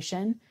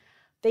association,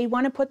 they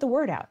want to put the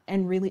word out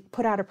and really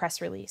put out a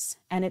press release,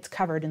 and it's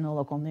covered in the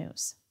local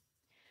news.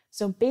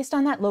 So based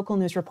on that local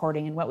news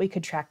reporting and what we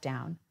could track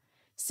down,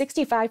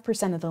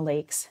 65% of the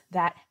lakes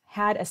that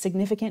had a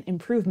significant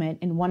improvement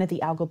in one of the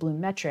algal bloom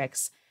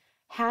metrics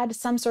had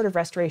some sort of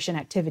restoration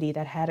activity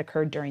that had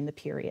occurred during the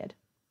period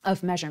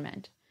of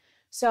measurement.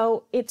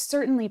 So it's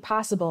certainly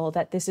possible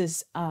that this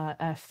is an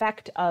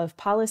effect of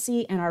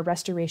policy and our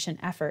restoration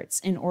efforts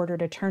in order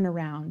to turn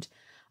around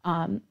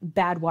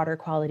bad water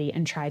quality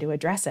and try to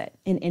address it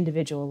in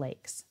individual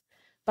lakes.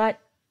 But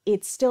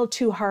it's still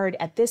too hard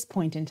at this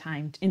point in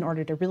time in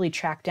order to really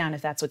track down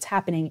if that's what's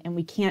happening, and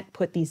we can't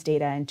put these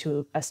data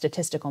into a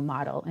statistical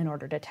model in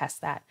order to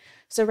test that.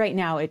 So right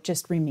now, it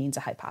just remains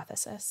a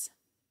hypothesis.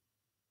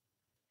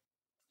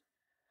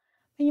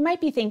 You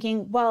might be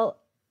thinking, well,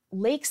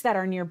 lakes that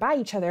are nearby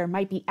each other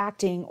might be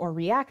acting or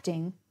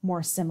reacting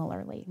more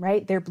similarly,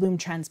 right? Their bloom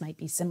trends might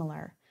be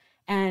similar,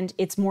 and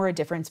it's more a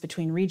difference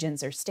between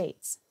regions or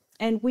states.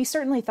 And we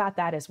certainly thought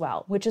that as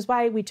well, which is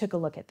why we took a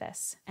look at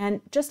this.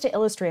 And just to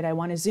illustrate, I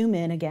want to zoom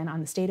in again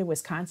on the state of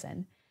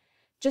Wisconsin,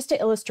 just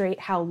to illustrate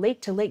how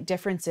lake-to-lake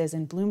differences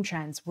in bloom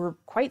trends were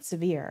quite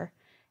severe,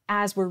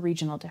 as were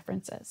regional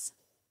differences.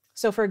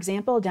 So for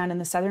example, down in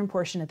the southern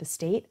portion of the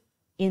state,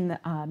 in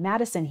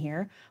Madison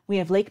here, we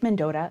have Lake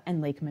Mendota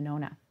and Lake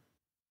Monona.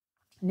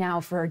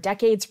 Now, for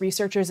decades,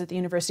 researchers at the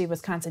University of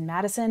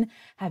Wisconsin-Madison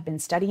have been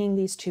studying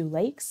these two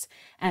lakes,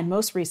 and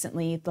most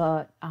recently,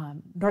 the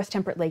North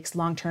Temperate Lakes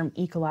Long-Term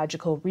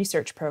Ecological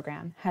Research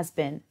Program has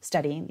been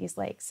studying these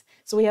lakes.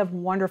 So we have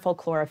wonderful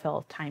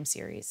chlorophyll time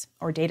series,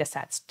 or data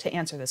sets, to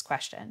answer this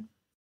question.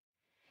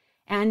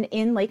 And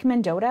in Lake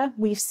Mendota,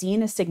 we've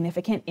seen a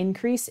significant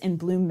increase in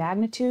bloom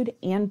magnitude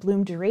and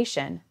bloom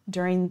duration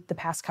during the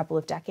past couple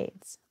of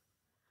decades.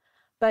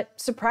 But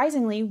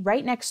surprisingly,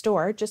 right next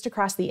door, just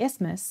across the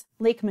isthmus,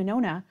 Lake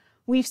Monona,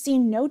 we've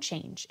seen no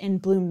change in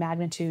bloom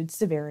magnitude,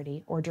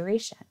 severity, or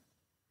duration.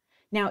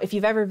 Now, if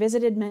you've ever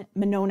visited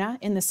Monona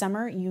in the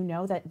summer, you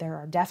know that there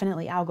are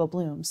definitely algal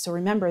blooms. So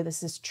remember,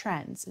 this is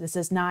trends. This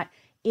is not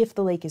if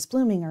the lake is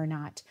blooming or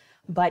not,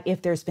 but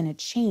if there's been a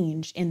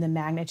change in the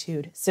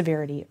magnitude,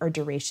 severity, or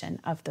duration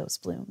of those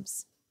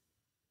blooms.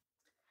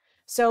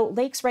 So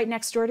lakes right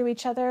next door to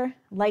each other,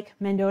 like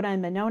Mendota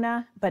and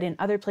Monona, but in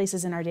other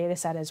places in our data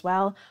set as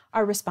well,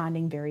 are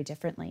responding very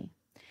differently.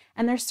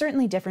 And there's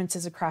certainly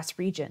differences across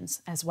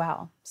regions as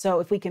well. So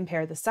if we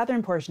compare the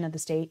southern portion of the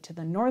state to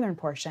the northern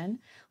portion,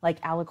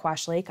 like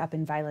Aliquash Lake up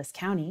in Vilas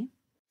County,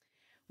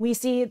 we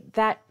see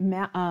that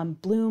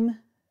blooms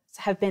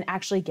have been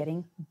actually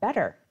getting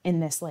better in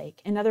this lake.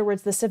 In other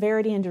words, the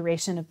severity and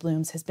duration of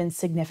blooms has been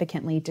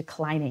significantly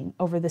declining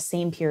over the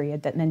same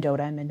period that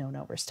Mendota and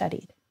Monona were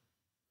studied.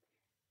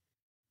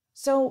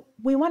 So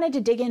we wanted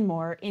to dig in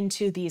more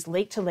into these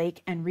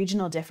lake-to-lake and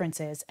regional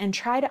differences and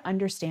try to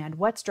understand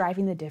what's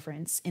driving the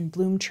difference in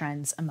bloom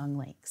trends among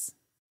lakes.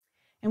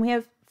 And we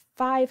have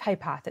 5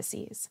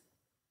 hypotheses.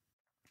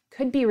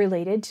 Could be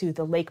related to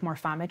the lake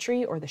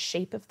morphometry or the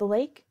shape of the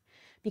lake,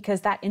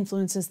 because that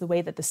influences the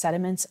way that the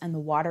sediments and the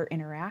water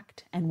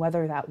interact and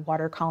whether that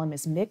water column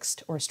is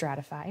mixed or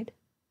stratified.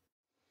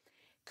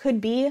 Could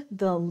be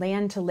the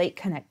land-to-lake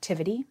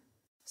connectivity,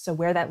 so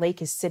where that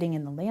lake is sitting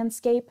in the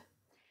landscape,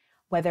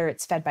 whether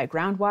it's fed by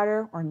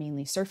groundwater or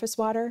mainly surface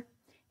water,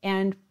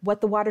 and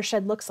what the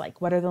watershed looks like.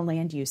 What are the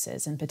land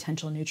uses and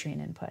potential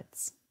nutrient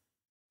inputs?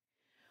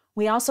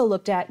 We also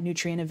looked at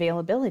nutrient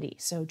availability,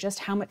 so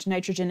just how much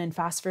nitrogen and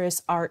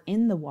phosphorus are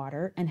in the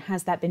water, and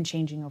has that been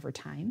changing over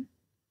time?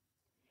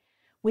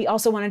 We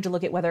also wanted to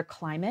look at whether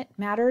climate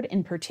mattered,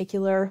 in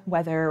particular,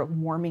 whether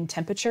warming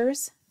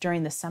temperatures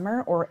during the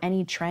summer or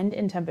any trend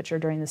in temperature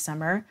during the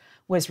summer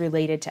was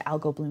related to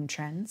algal bloom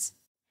trends.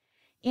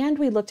 And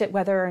we looked at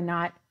whether or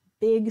not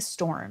big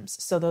storms,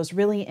 so those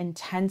really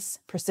intense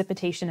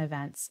precipitation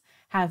events,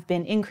 have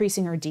been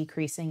increasing or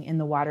decreasing in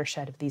the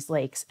watershed of these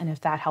lakes, and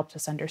if that helped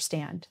us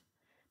understand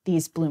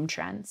these bloom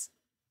trends.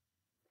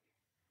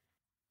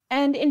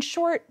 And in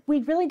short,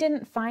 we really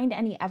didn't find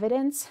any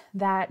evidence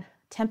that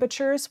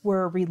temperatures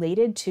were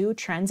related to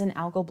trends in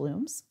algal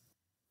blooms,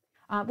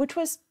 which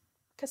was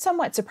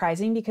somewhat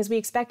surprising because we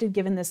expected,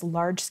 given this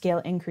large-scale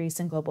increase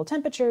in global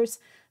temperatures,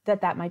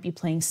 that that might be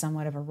playing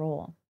somewhat of a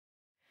role.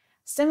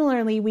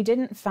 Similarly, we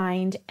didn't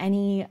find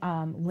any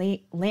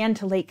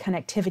land-to-lake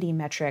connectivity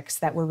metrics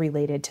that were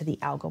related to the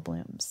algal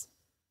blooms.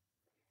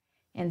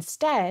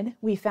 Instead,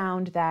 we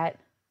found that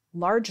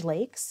large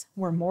lakes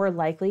were more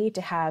likely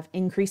to have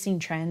increasing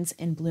trends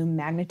in bloom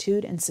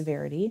magnitude and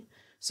severity.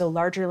 So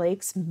larger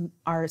lakes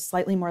are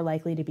slightly more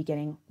likely to be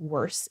getting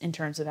worse in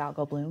terms of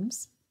algal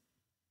blooms.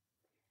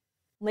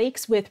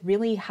 Lakes with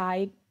really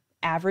high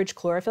average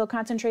chlorophyll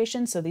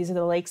concentration, so these are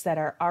the lakes that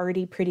are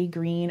already pretty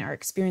green, are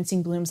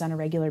experiencing blooms on a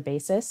regular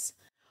basis,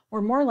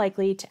 were more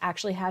likely to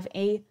actually have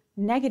a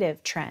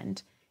negative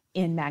trend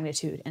in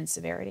magnitude and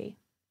severity.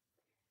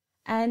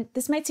 And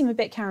this might seem a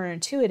bit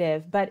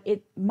counterintuitive, but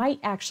it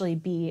might actually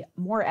be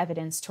more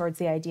evidence towards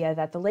the idea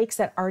that the lakes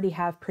that already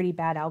have pretty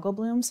bad algal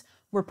blooms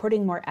were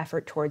putting more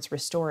effort towards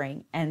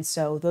restoring, and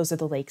so those are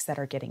the lakes that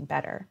are getting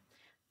better.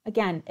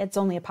 Again, it's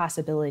only a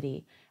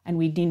possibility, and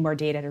we need more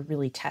data to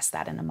really test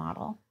that in a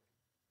model.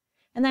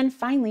 And then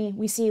finally,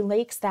 we see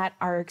lakes that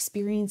are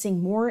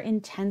experiencing more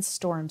intense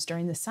storms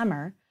during the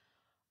summer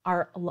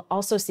are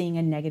also seeing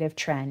a negative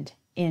trend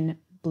in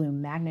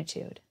bloom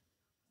magnitude.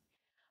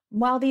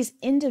 While these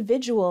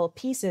individual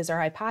pieces or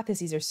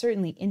hypotheses are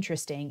certainly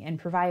interesting and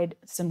provide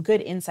some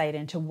good insight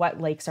into what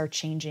lakes are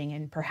changing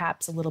and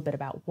perhaps a little bit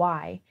about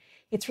why,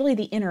 it's really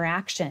the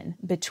interaction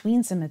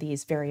between some of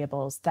these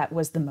variables that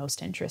was the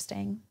most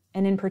interesting.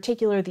 And in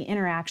particular, the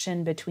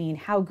interaction between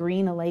how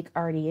green a lake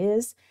already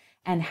is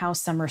and how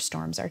summer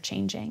storms are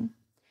changing.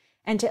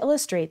 And to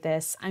illustrate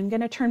this, I'm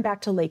going to turn back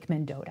to Lake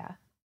Mendota.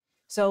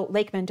 So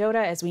Lake Mendota,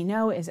 as we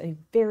know, is a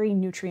very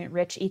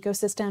nutrient-rich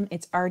ecosystem.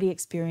 It's already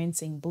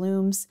experiencing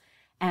blooms,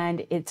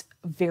 and it's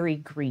very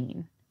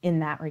green in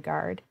that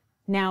regard.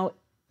 Now,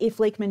 if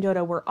Lake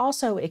Mendota were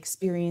also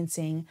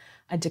experiencing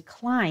a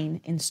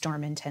decline in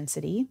storm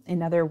intensity,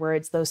 in other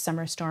words, those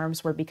summer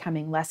storms were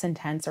becoming less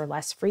intense or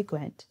less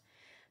frequent,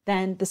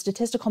 then the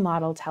statistical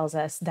model tells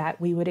us that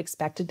we would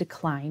expect a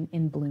decline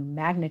in bloom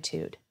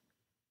magnitude.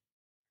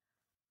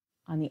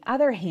 On the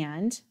other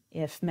hand,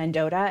 if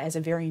Mendota, as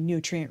a very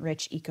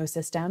nutrient-rich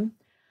ecosystem,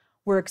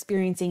 were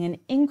experiencing an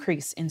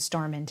increase in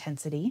storm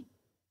intensity,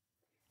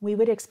 we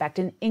would expect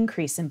an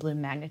increase in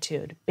bloom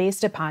magnitude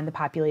based upon the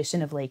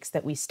population of lakes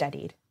that we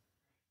studied.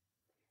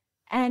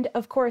 And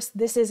of course,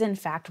 this is in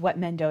fact what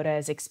Mendota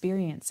is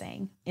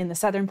experiencing. In the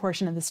southern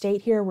portion of the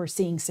state here, we're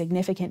seeing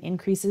significant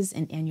increases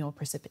in annual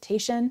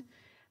precipitation,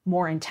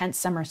 more intense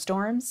summer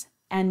storms,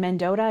 and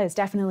Mendota is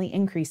definitely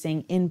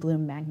increasing in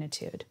bloom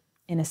magnitude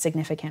in a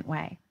significant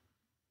way.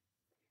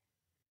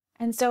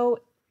 And so,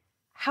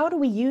 how do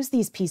we use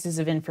these pieces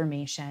of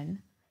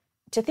information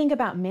to think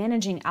about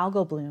managing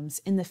algal blooms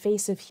in the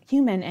face of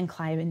human and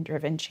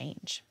climate-driven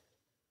change?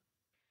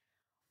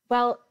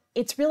 Well,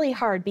 it's really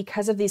hard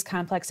because of these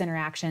complex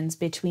interactions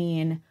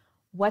between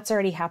what's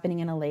already happening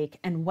in a lake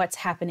and what's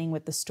happening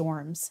with the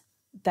storms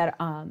that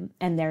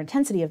and their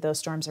intensity of those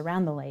storms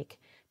around the lake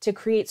to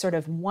create sort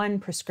of one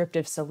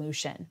prescriptive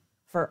solution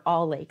for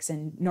all lakes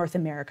in North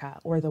America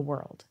or the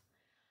world.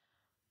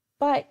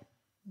 But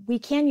we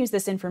can use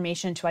this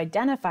information to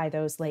identify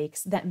those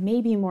lakes that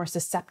may be more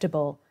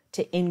susceptible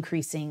to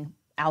increasing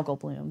algal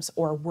blooms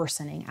or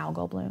worsening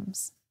algal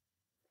blooms.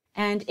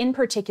 And in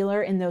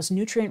particular, in those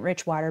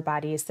nutrient-rich water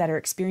bodies that are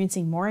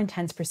experiencing more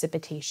intense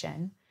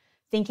precipitation,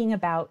 thinking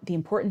about the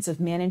importance of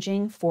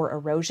managing for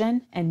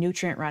erosion and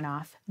nutrient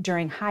runoff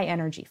during high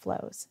energy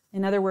flows.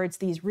 In other words,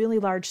 these really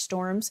large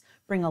storms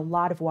bring a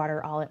lot of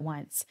water all at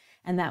once,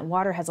 and that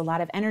water has a lot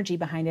of energy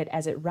behind it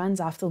as it runs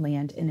off the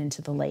land and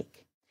into the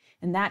lake.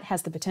 And that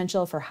has the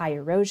potential for high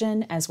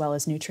erosion as well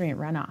as nutrient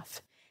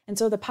runoff. And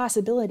so the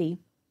possibility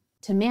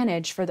to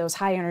manage for those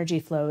high energy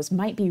flows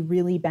might be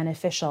really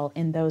beneficial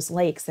in those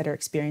lakes that are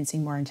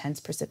experiencing more intense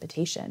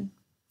precipitation.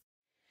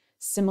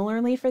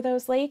 Similarly, for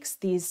those lakes,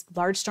 these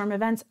large storm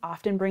events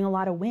often bring a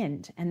lot of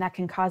wind, and that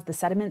can cause the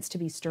sediments to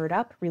be stirred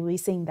up,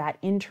 releasing that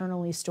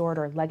internally stored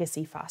or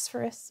legacy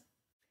phosphorus.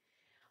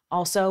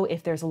 Also,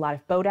 if there's a lot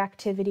of boat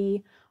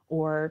activity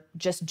or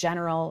just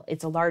general,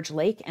 it's a large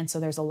lake, and so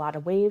there's a lot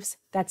of waves,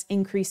 that's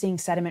increasing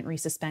sediment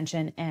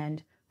resuspension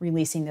and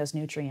releasing those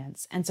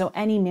nutrients. And so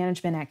any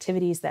management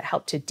activities that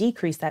help to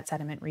decrease that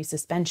sediment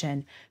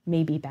resuspension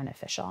may be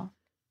beneficial.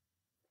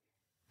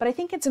 But I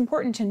think it's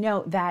important to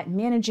note that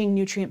managing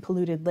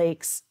nutrient-polluted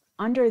lakes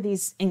under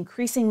these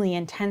increasingly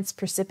intense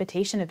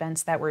precipitation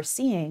events that we're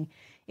seeing,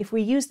 if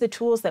we use the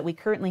tools that we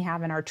currently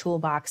have in our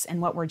toolbox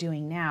and what we're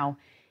doing now,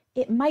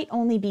 it might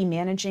only be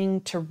managing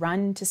to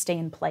run to stay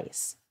in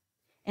place.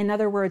 In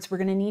other words, we're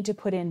going to need to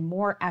put in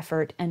more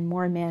effort and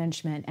more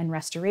management and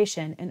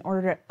restoration in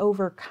order to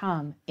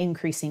overcome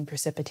increasing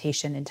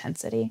precipitation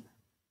intensity.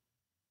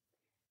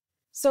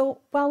 So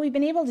while we've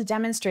been able to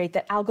demonstrate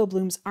that algal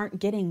blooms aren't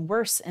getting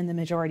worse in the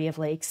majority of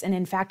lakes, and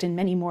in fact in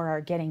many more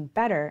are getting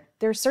better,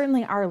 there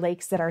certainly are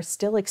lakes that are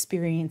still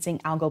experiencing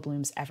algal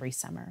blooms every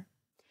summer.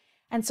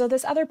 And so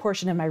this other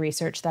portion of my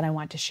research that I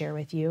want to share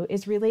with you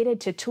is related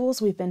to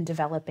tools we've been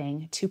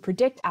developing to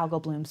predict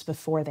algal blooms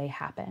before they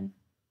happen.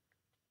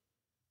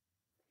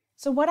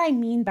 So what I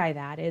mean by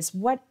that is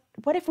what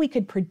if we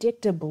could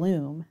predict a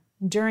bloom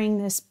during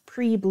this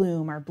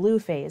pre-bloom or blue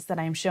phase that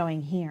I'm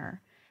showing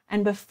here,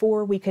 and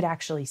before we could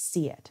actually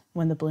see it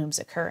when the bloom's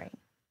occurring.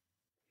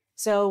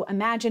 So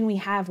imagine we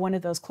have one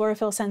of those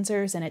chlorophyll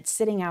sensors and it's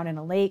sitting out in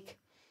a lake,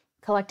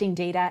 collecting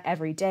data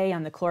every day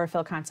on the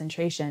chlorophyll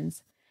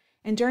concentrations.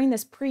 And during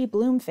this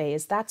pre-bloom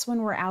phase, that's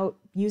when we're out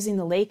using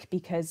the lake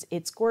because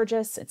it's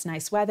gorgeous, it's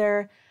nice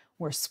weather,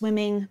 we're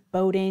swimming,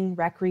 boating,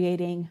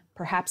 recreating.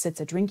 Perhaps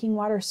it's a drinking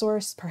water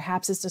source,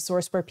 perhaps it's a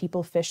source where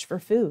people fish for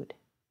food.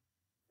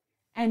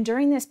 And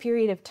during this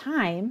period of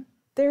time,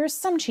 there's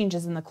some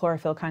changes in the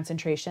chlorophyll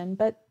concentration,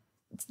 but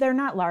they're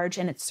not large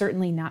and it's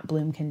certainly not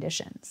bloom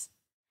conditions.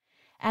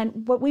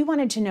 And what we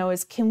wanted to know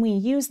is, can we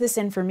use this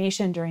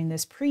information during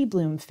this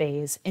pre-bloom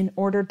phase in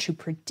order to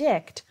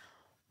predict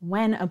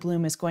when a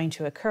bloom is going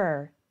to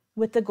occur,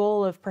 with the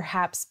goal of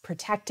perhaps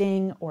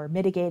protecting or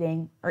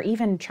mitigating or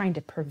even trying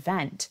to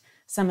prevent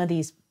some of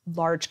these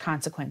large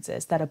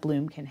consequences that a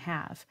bloom can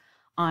have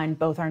on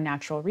both our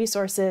natural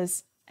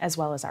resources as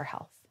well as our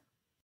health.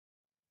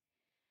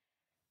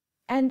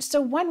 And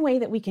so one way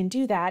that we can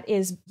do that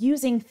is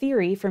using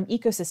theory from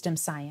ecosystem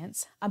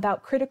science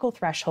about critical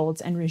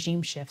thresholds and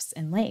regime shifts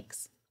in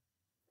lakes.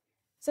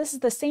 So this is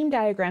the same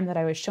diagram that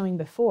I was showing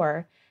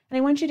before, and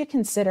I want you to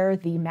consider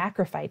the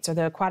macrophytes, or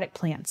the aquatic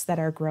plants that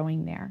are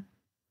growing there.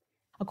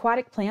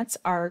 Aquatic plants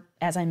are,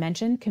 as I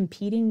mentioned,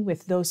 competing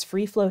with those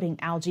free-floating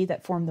algae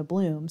that form the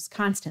blooms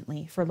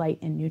constantly for light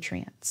and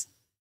nutrients.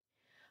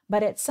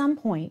 But at some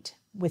point,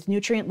 with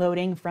nutrient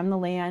loading from the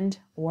land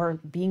or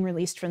being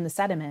released from the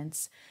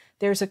sediments,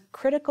 there's a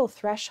critical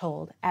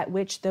threshold at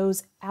which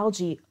those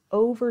algae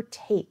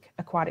overtake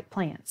aquatic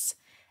plants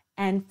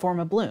and form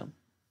a bloom,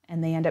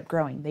 and they end up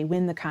growing. They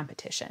win the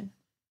competition.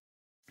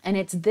 And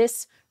it's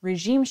this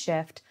regime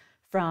shift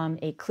from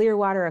a clear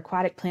water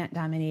aquatic plant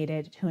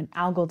dominated to an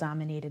algal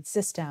dominated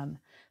system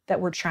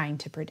that we're trying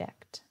to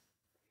predict.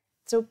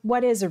 So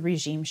what is a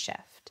regime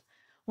shift?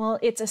 Well,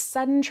 it's a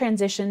sudden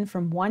transition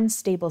from one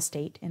stable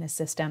state in a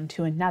system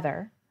to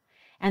another,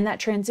 and that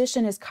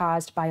transition is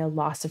caused by a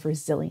loss of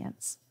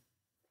resilience.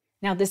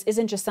 Now, this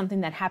isn't just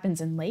something that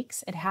happens in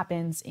lakes, it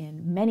happens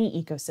in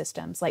many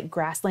ecosystems, like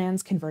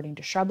grasslands converting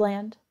to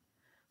shrubland,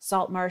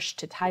 salt marsh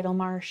to tidal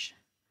marsh,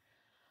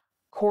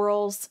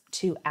 corals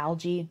to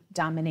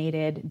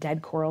algae-dominated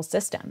dead coral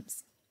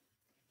systems.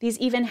 These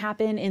even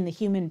happen in the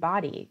human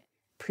body,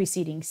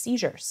 preceding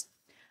seizures,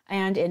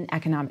 and in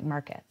economic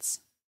markets.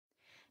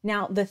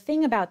 Now, the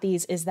thing about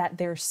these is that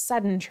they're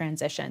sudden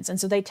transitions, and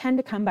so they tend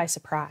to come by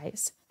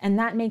surprise, and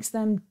that makes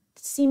them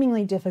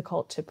seemingly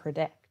difficult to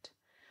predict.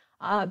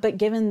 But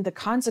given the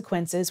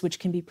consequences, which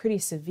can be pretty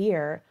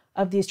severe,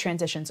 of these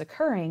transitions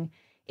occurring,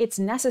 it's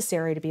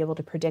necessary to be able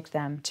to predict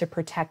them to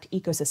protect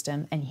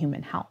ecosystem and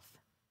human health.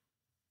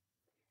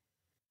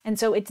 And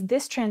so it's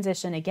this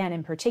transition, again,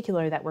 in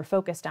particular, that we're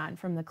focused on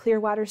from the clear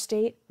water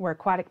state, where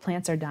aquatic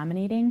plants are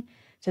dominating,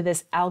 to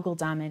this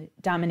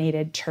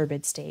algal-dominated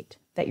turbid state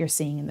that you're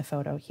seeing in the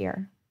photo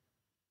here.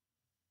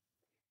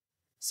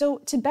 So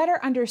to better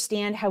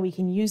understand how we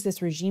can use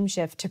this regime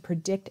shift to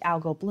predict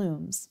algal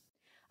blooms,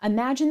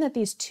 imagine that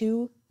these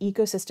two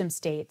ecosystem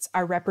states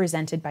are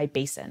represented by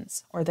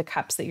basins, or the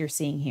cups that you're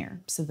seeing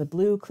here. So the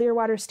blue clear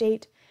water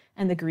state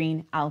and the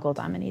green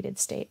algal-dominated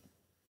state.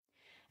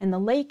 And the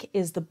lake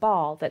is the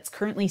ball that's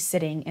currently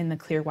sitting in the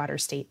clear water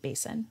state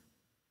basin.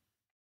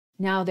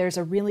 Now there's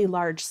a really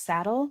large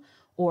saddle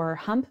or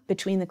hump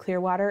between the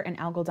clear water and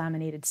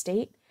algal-dominated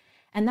state,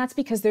 and that's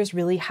because there's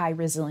really high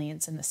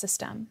resilience in the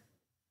system.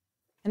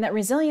 And that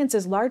resilience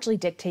is largely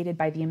dictated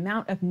by the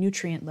amount of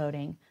nutrient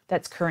loading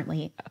that's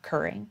currently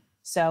occurring.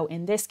 So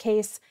in this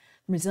case,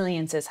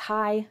 resilience is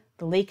high,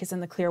 the lake is in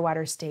the clear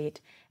water state,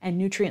 and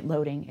nutrient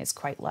loading is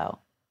quite low.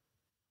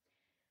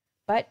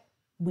 But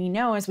we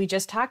know, as we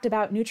just talked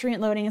about,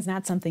 nutrient loading is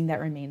not something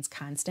that remains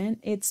constant.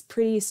 It's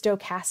pretty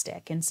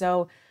stochastic. And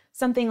so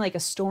something like a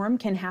storm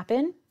can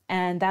happen,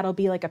 and that'll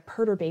be like a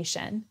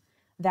perturbation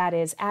that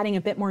is adding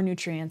a bit more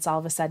nutrients all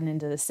of a sudden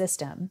into the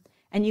system.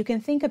 And you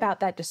can think about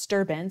that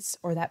disturbance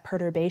or that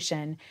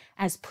perturbation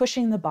as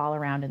pushing the ball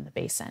around in the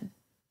basin.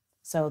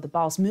 So the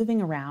ball's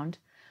moving around,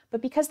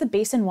 but because the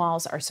basin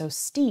walls are so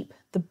steep,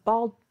 the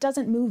ball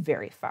doesn't move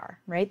very far,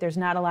 right? There's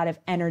not a lot of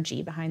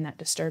energy behind that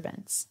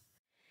disturbance.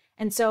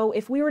 And so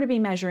if we were to be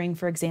measuring,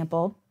 for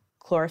example,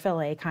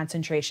 chlorophyll A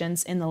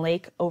concentrations in the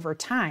lake over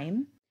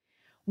time,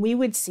 we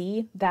would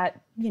see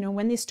that,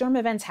 when these storm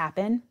events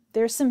happen,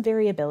 there's some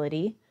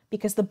variability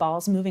because the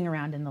ball's moving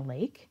around in the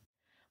lake.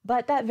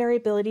 But that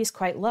variability is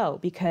quite low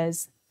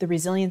because the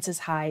resilience is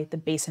high, the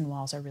basin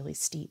walls are really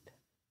steep.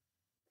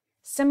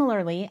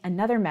 Similarly,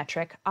 another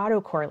metric,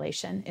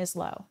 autocorrelation, is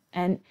low.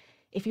 And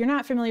if you're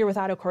not familiar with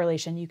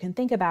autocorrelation, you can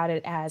think about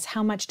it as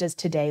how much does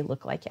today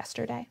look like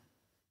yesterday?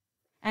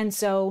 And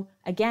so,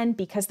 again,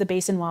 because the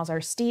basin walls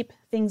are steep,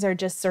 things are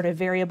just sort of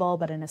variable,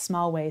 but in a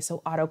small way,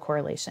 so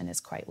autocorrelation is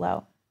quite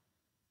low.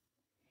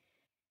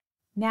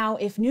 Now,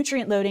 if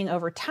nutrient loading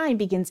over time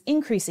begins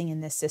increasing in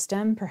this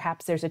system,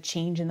 perhaps there's a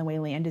change in the way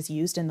land is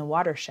used in the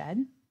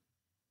watershed,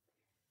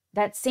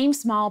 that same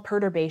small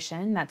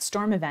perturbation, that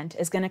storm event,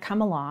 is going to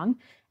come along,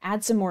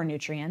 add some more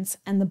nutrients,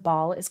 and the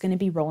ball is going to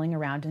be rolling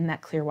around in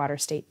that clear water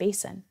state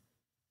basin.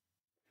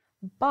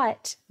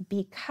 But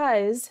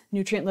because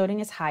nutrient loading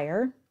is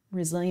higher,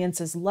 resilience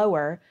is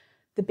lower,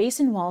 the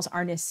basin walls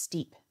aren't as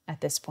steep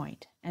at this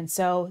point. And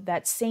so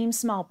that same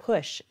small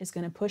push is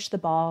going to push the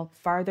ball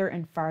farther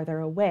and farther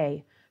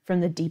away from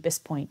the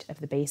deepest point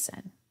of the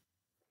basin.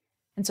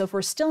 And so if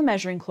we're still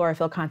measuring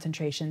chlorophyll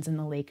concentrations in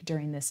the lake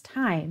during this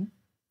time,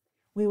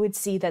 we would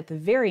see that the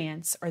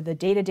variance, or the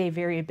day-to-day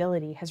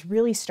variability, has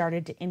really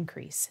started to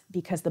increase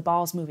because the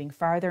ball's moving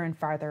farther and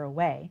farther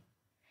away,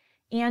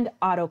 and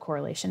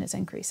autocorrelation is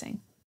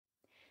increasing.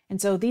 And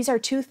so these are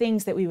two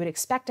things that we would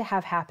expect to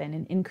have happen,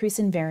 an increase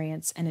in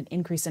variance and an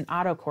increase in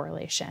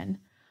autocorrelation,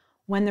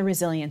 when the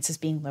resilience is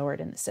being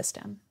lowered in the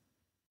system.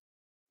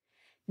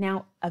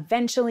 Now,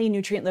 eventually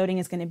nutrient loading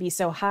is going to be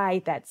so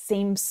high that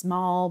same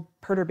small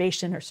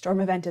perturbation or storm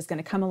event is going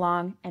to come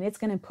along, and it's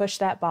going to push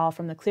that ball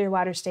from the clear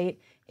water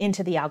state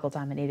into the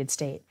algal-dominated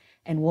state,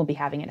 and we'll be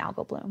having an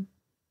algal bloom.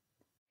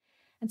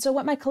 And so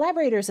what my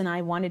collaborators and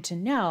I wanted to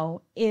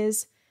know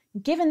is,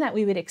 given that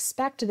we would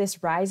expect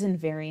this rise in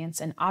variance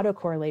and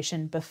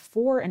autocorrelation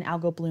before an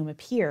algal bloom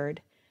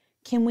appeared,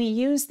 can we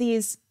use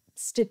these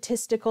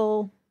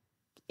statistical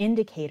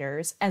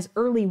indicators as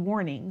early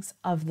warnings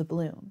of the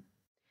bloom?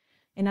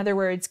 In other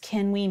words,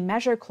 can we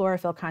measure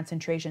chlorophyll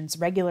concentrations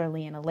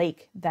regularly in a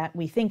lake that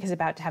we think is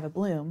about to have a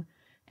bloom?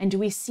 And do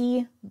we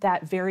see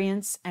that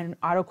variance and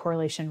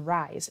autocorrelation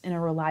rise in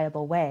a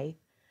reliable way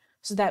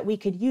so that we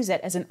could use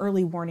it as an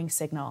early warning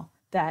signal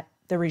that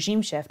the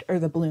regime shift or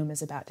the bloom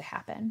is about to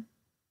happen?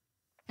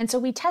 And so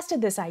we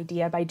tested this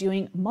idea by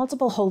doing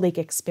multiple whole lake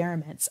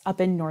experiments up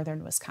in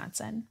northern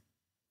Wisconsin.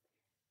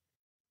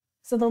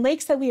 So the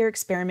lakes that we are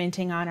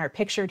experimenting on are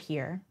pictured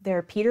here.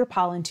 They're Peter,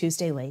 Paul, and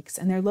Tuesday lakes,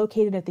 and they're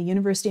located at the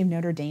University of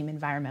Notre Dame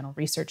Environmental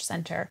Research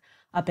Center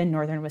up in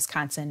northern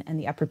Wisconsin and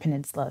the Upper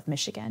Peninsula of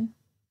Michigan.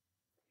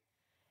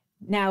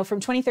 Now, from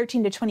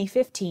 2013 to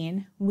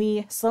 2015,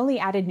 we slowly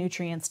added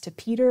nutrients to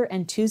Peter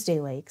and Tuesday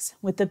lakes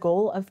with the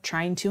goal of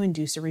trying to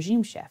induce a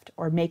regime shift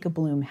or make a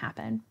bloom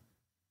happen.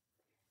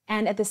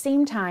 And at the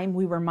same time,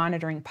 we were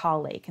monitoring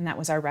Paul Lake, and that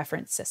was our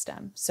reference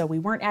system. So we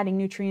weren't adding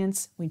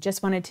nutrients. We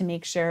just wanted to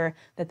make sure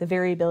that the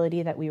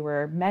variability that we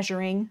were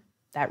measuring,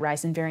 that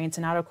rise in variance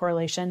and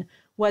autocorrelation,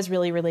 was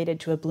really related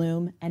to a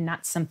bloom and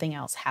not something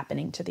else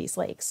happening to these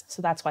lakes.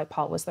 So that's why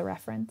Paul was the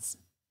reference.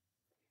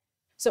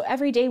 So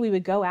every day we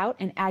would go out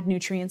and add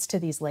nutrients to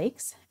these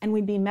lakes, and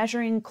we'd be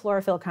measuring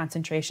chlorophyll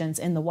concentrations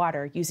in the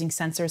water using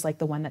sensors like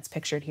the one that's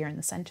pictured here in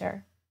the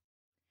center.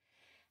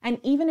 And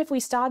even if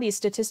we saw these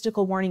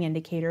statistical warning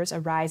indicators,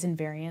 a rise in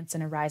variance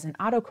and a rise in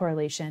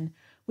autocorrelation,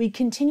 we'd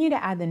continue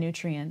to add the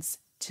nutrients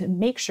to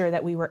make sure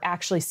that we were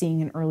actually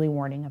seeing an early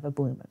warning of a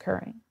bloom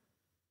occurring.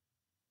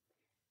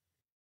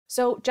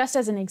 So just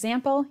as an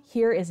example,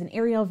 here is an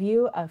aerial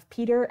view of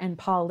Peter and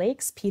Paul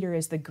lakes. Peter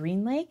is the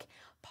green lake.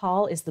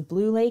 Paul is the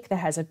blue lake that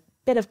has a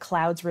bit of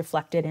clouds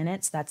reflected in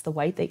it. So that's the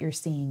white that you're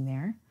seeing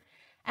there.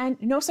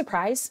 And no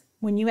surprise,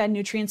 when you add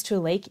nutrients to a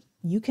lake,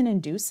 you can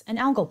induce an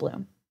algal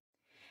bloom.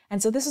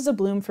 And so this is a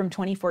bloom from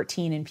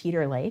 2014 in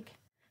Peter Lake,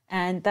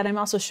 and that I'm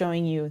also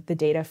showing you the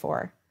data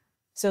for.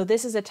 So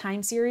this is a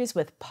time series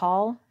with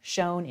Paul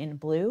shown in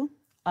blue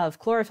of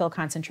chlorophyll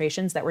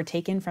concentrations that were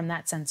taken from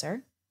that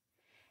sensor.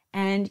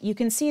 And you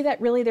can see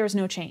that really there was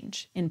no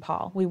change in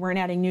Paul. We weren't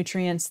adding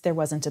nutrients, there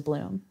wasn't a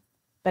bloom.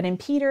 But in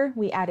Peter,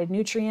 we added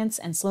nutrients,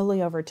 and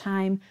slowly over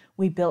time,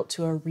 we built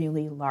to a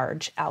really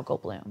large algal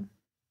bloom.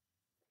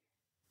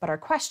 But our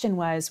question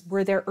was,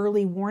 were there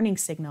early warning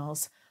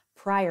signals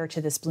prior to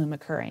this bloom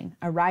occurring,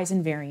 a rise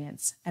in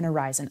variance and a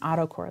rise in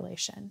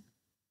autocorrelation?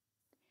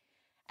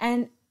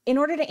 And in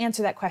order to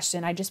answer that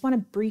question, I just want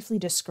to briefly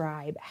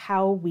describe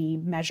how we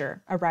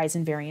measure a rise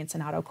in variance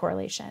and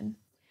autocorrelation.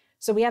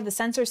 So we have the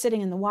sensor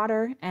sitting in the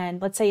water,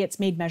 and let's say it's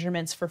made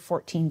measurements for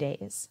 14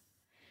 days.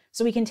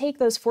 So we can take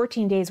those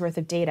 14 days worth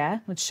of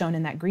data, which is shown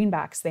in that green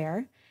box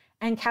there,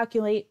 and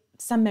calculate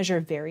some measure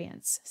of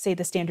variance, say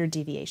the standard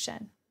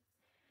deviation.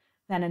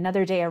 Then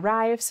another day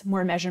arrives,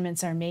 more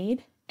measurements are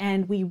made,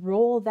 and we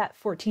roll that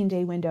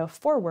 14-day window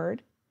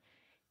forward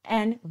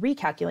and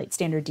recalculate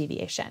standard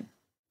deviation,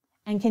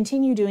 and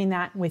continue doing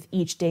that with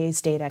each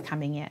day's data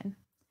coming in.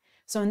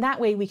 So in that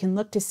way, we can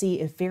look to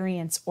see if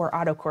variance or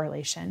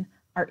autocorrelation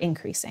are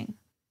increasing.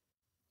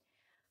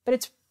 But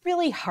it's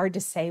really hard to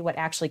say what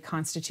actually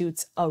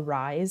constitutes a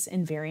rise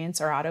in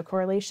variance or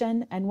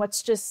autocorrelation and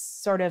what's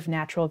just sort of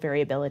natural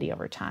variability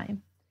over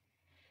time.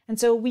 And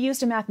so we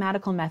used a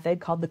mathematical method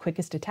called the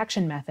quickest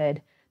detection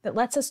method that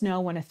lets us know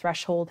when a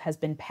threshold has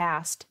been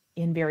passed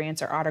in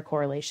variance or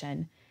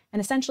autocorrelation, and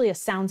essentially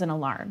sounds an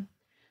alarm.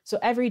 So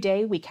every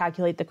day we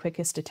calculate the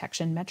quickest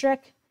detection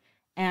metric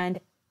and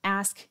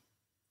ask,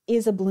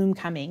 is a bloom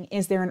coming?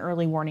 Is there an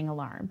early warning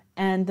alarm?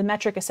 And the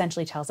metric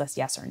essentially tells us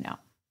yes or no.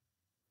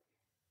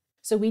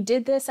 So we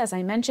did this, as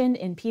I mentioned,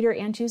 in Peter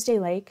and Tuesday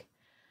Lake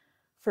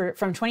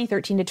from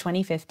 2013 to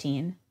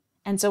 2015.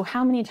 And so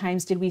how many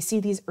times did we see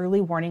these early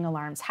warning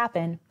alarms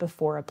happen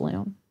before a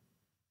bloom?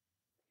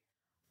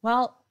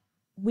 Well,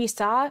 we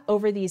saw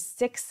over these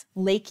 6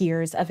 lake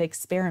years of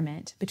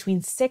experiment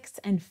between 6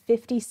 and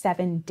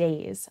 57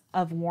 days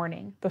of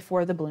warning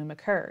before the bloom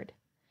occurred.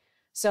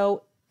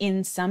 So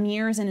in some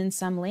years and in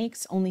some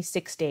lakes, only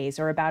 6 days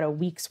or about a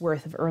week's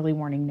worth of early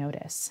warning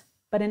notice.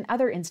 But in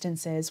other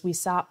instances, we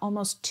saw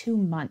almost 2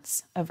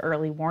 months of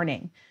early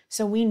warning.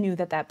 So we knew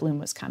that that bloom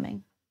was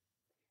coming.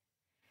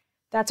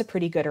 That's a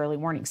pretty good early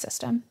warning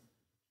system.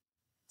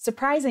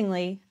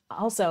 Surprisingly,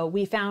 also,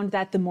 we found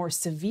that the more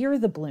severe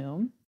the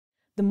bloom,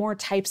 the more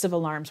types of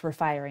alarms were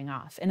firing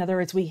off. In other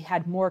words, we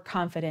had more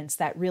confidence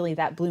that really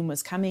that bloom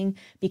was coming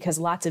because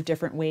lots of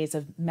different ways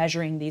of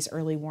measuring these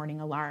early warning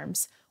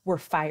alarms were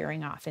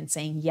firing off and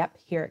saying, yep,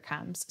 here it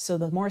comes. So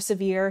the more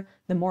severe,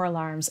 the more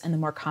alarms, and the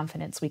more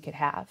confidence we could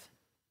have.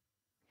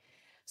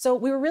 So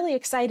we were really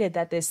excited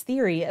that this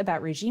theory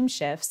about regime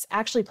shifts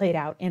actually played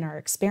out in our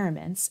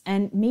experiments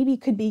and maybe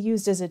could be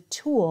used as a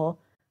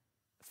tool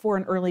for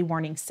an early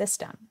warning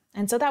system.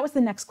 And so that was the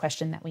next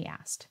question that we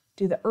asked.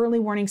 Do the early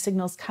warning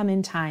signals come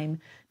in time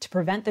to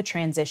prevent the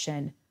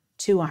transition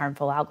to a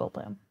harmful algal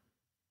bloom?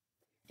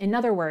 In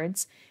other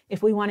words,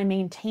 if we want to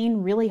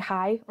maintain really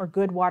high or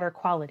good water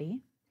quality,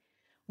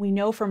 we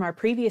know from our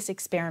previous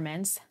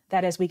experiments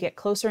that as we get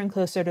closer and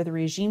closer to the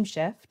regime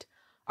shift,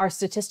 our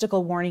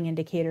statistical warning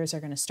indicators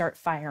are going to start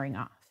firing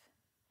off.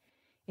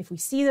 If we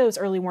see those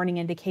early warning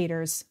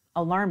indicators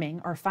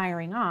alarming or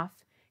firing off,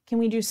 can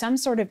we do some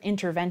sort of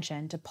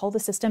intervention to pull the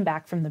system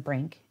back from the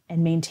brink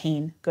and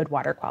maintain good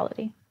water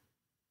quality?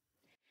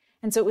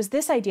 And so it was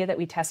this idea that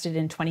we tested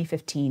in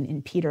 2015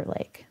 in Peter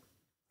Lake.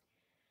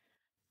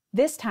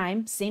 This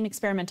time, same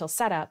experimental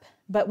setup,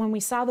 but when we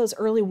saw those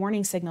early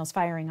warning signals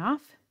firing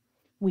off,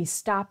 we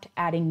stopped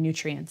adding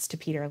nutrients to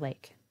Peter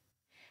Lake.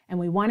 And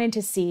we wanted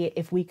to see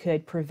if we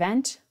could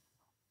prevent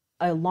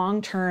a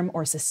long-term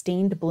or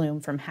sustained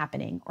bloom from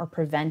happening or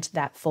prevent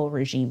that full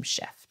regime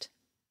shift.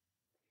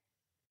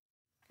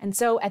 And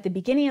so at the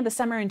beginning of the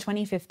summer in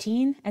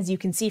 2015, as you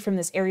can see from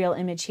this aerial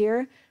image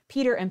here,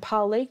 Peter and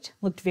Paul Lake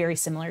looked very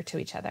similar to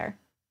each other.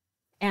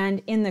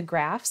 And in the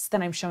graphs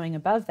that I'm showing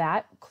above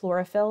that,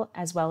 chlorophyll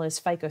as well as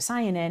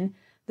phycocyanin,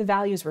 the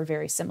values were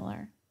very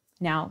similar.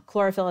 Now,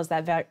 chlorophyll is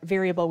that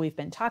variable we've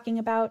been talking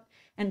about,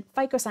 and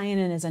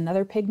phycocyanin is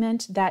another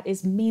pigment that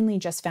is mainly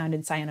just found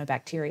in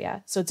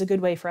cyanobacteria. So it's a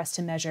good way for us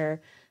to measure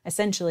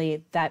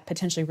essentially that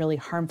potentially really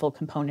harmful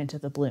component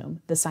of the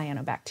bloom, the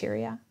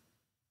cyanobacteria.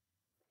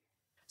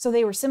 So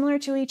they were similar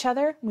to each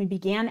other. We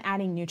began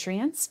adding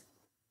nutrients.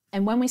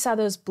 And when we saw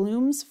those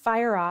blooms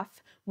fire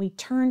off, we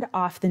turned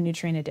off the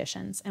nutrient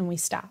additions and we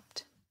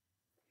stopped.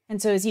 And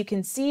so as you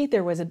can see,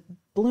 there was a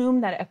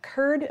bloom that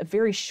occurred, a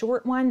very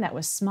short one that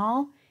was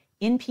small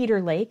in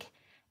Peter Lake.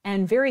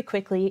 And very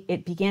quickly,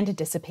 it began to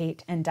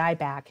dissipate and die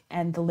back,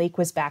 and the lake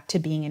was back to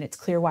being in its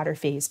clear water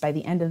phase by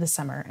the end of the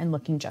summer and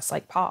looking just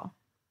like Paul.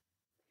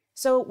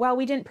 So while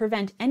we didn't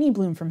prevent any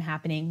bloom from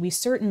happening, we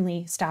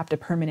certainly stopped a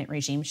permanent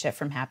regime shift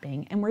from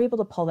happening, and we're able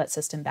to pull that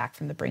system back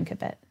from the brink a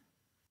bit.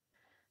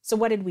 So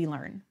what did we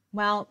learn?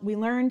 Well, we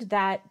learned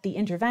that the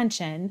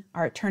intervention,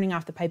 our turning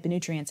off the pipe of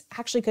nutrients,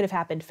 actually could have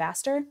happened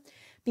faster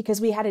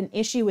because we had an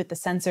issue with the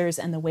sensors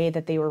and the way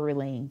that they were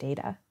relaying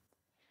data.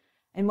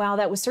 And while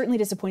that was certainly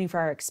disappointing for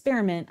our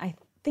experiment, I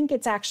think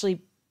it's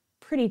actually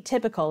pretty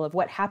typical of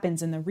what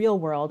happens in the real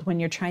world when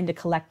you're trying to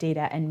collect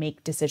data and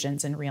make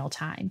decisions in real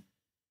time.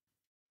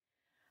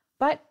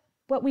 But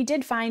what we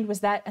did find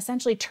was that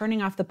essentially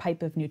turning off the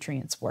pipe of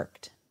nutrients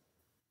worked.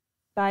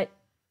 But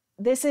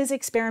this is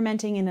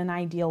experimenting in an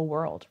ideal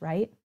world,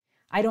 right?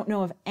 I don't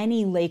know of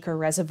any lake or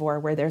reservoir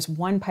where there's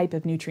one pipe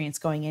of nutrients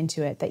going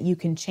into it that you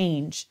can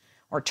change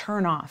or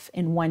turn off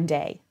in one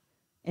day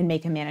and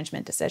make a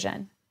management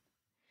decision.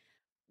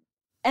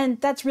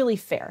 And that's really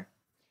fair.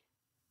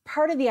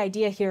 Part of the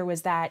idea here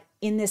was that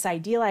in this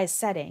idealized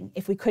setting,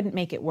 if we couldn't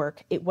make it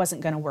work, it wasn't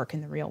going to work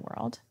in the real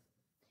world.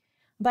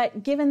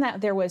 But given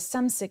that there was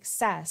some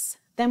success,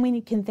 then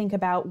we can think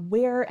about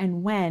where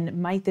and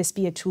when might this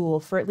be a tool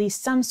for at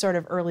least some sort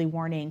of early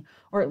warning,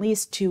 or at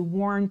least to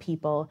warn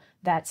people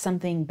that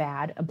something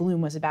bad, a bloom,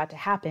 was about to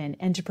happen,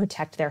 and to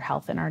protect their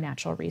health and our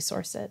natural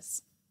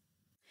resources.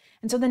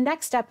 And so the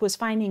next step was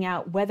finding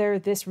out whether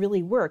this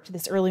really worked,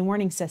 this early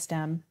warning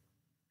system,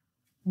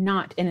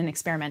 not in an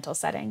experimental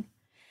setting.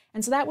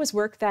 And so that was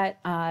work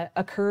that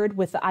occurred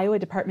with the Iowa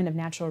Department of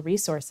Natural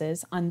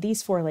Resources on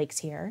these 4 lakes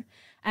here,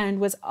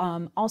 and was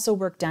also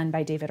work done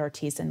by David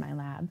Ortiz in my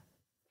lab.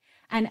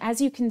 And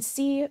as you can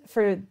see,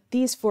 for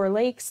these 4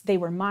 lakes, they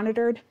were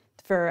monitored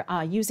for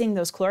using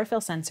those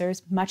chlorophyll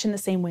sensors, much in the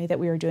same way that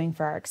we were doing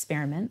for our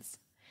experiments.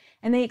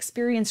 And they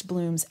experienced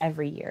blooms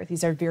every year.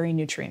 These are very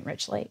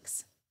nutrient-rich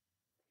lakes.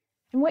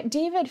 And what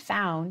David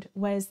found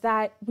was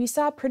that we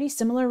saw pretty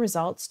similar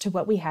results to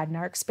what we had in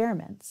our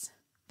experiments.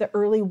 The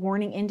early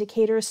warning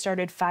indicators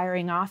started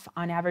firing off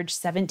on average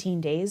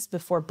 17 days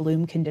before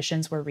bloom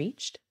conditions were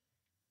reached,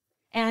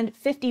 and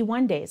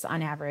 51 days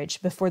on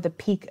average before the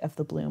peak of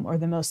the bloom or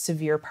the most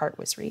severe part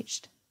was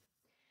reached.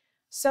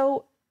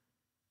 So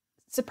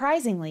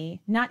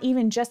surprisingly, not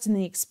even just in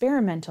the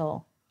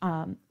experimental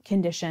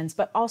conditions,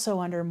 but also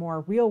under more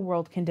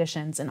real-world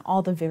conditions and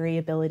all the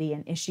variability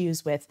and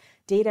issues with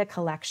data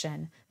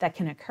collection that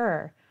can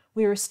occur,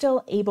 we were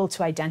still able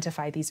to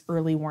identify these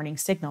early warning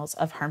signals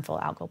of harmful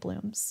algal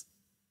blooms.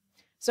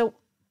 So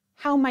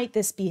how might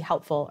this be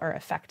helpful or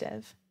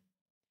effective?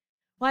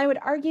 Well, I would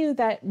argue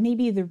that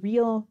maybe the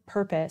real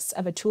purpose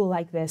of a tool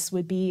like this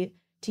would be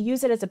to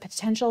use it as a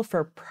potential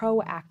for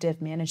proactive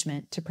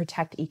management to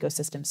protect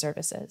ecosystem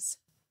services.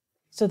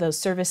 So those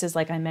services,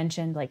 like I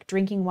mentioned, like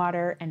drinking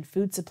water and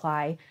food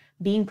supply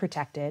being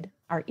protected,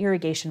 our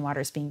irrigation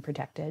waters being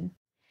protected,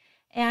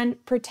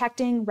 and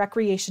protecting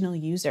recreational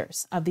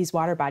users of these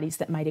water bodies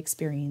that might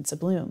experience a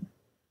bloom.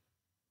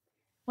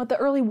 What the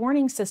early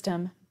warning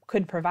system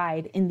could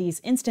provide in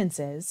these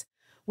instances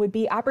would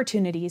be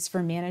opportunities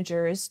for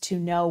managers to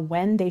know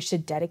when they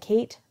should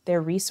dedicate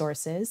their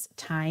resources,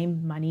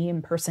 time, money,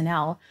 and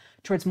personnel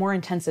towards more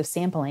intensive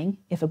sampling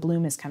if a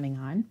bloom is coming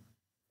on,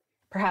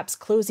 perhaps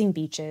closing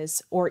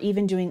beaches, or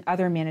even doing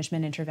other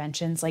management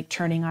interventions like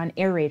turning on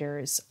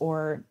aerators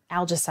or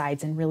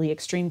algicides in really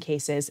extreme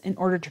cases in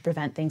order to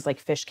prevent things like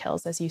fish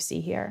kills, as you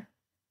see here.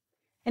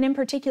 And in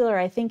particular,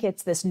 I think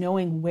it's this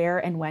knowing where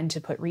and when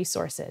to put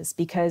resources,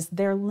 because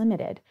they're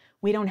limited.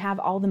 We don't have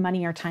all the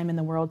money or time in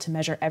the world to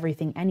measure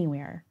everything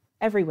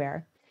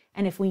everywhere.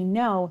 And if we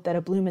know that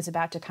a bloom is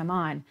about to come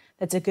on,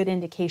 that's a good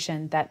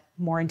indication that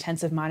more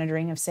intensive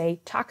monitoring of, say,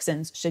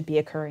 toxins should be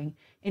occurring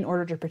in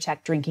order to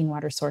protect drinking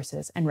water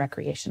sources and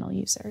recreational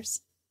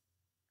users.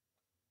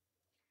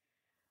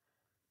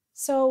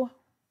 So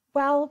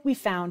while we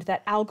found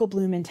that algal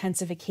bloom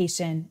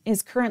intensification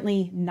is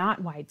currently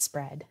not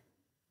widespread,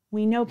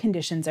 we know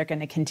conditions are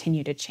going to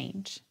continue to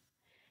change.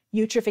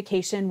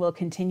 Eutrophication will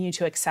continue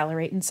to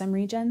accelerate in some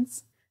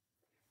regions.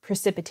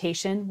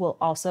 Precipitation will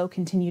also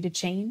continue to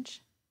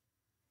change.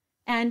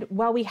 And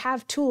while we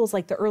have tools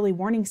like the early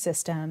warning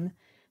system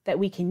that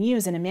we can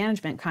use in a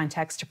management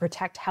context to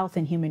protect health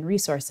and human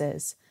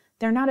resources,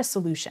 they're not a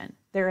solution.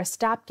 They're a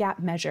stopgap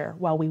measure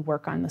while we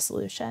work on the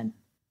solution.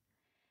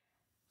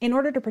 In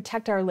order to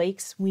protect our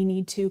lakes, we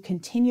need to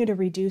continue to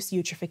reduce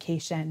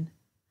eutrophication,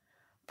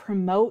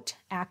 promote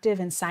active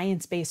and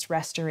science-based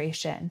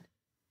restoration,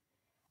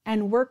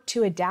 and work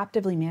to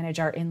adaptively manage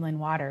our inland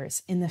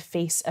waters in the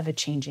face of a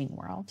changing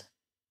world.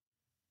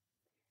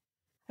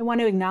 I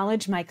want to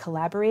acknowledge my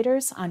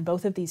collaborators on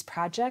both of these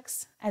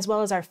projects, as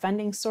well as our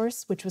funding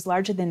source, which was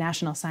largely the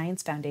National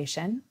Science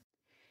Foundation.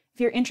 If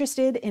you're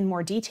interested in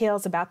more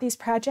details about these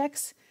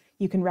projects,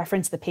 you can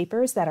reference the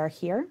papers that are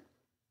here.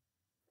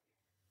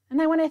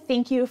 And I want to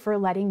thank you for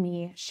letting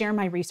me share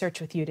my research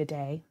with you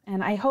today,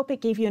 and I hope it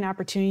gave you an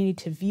opportunity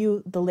to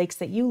view the lakes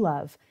that you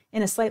love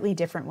in a slightly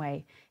different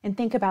way and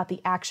think about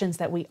the actions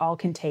that we all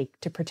can take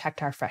to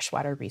protect our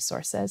freshwater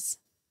resources.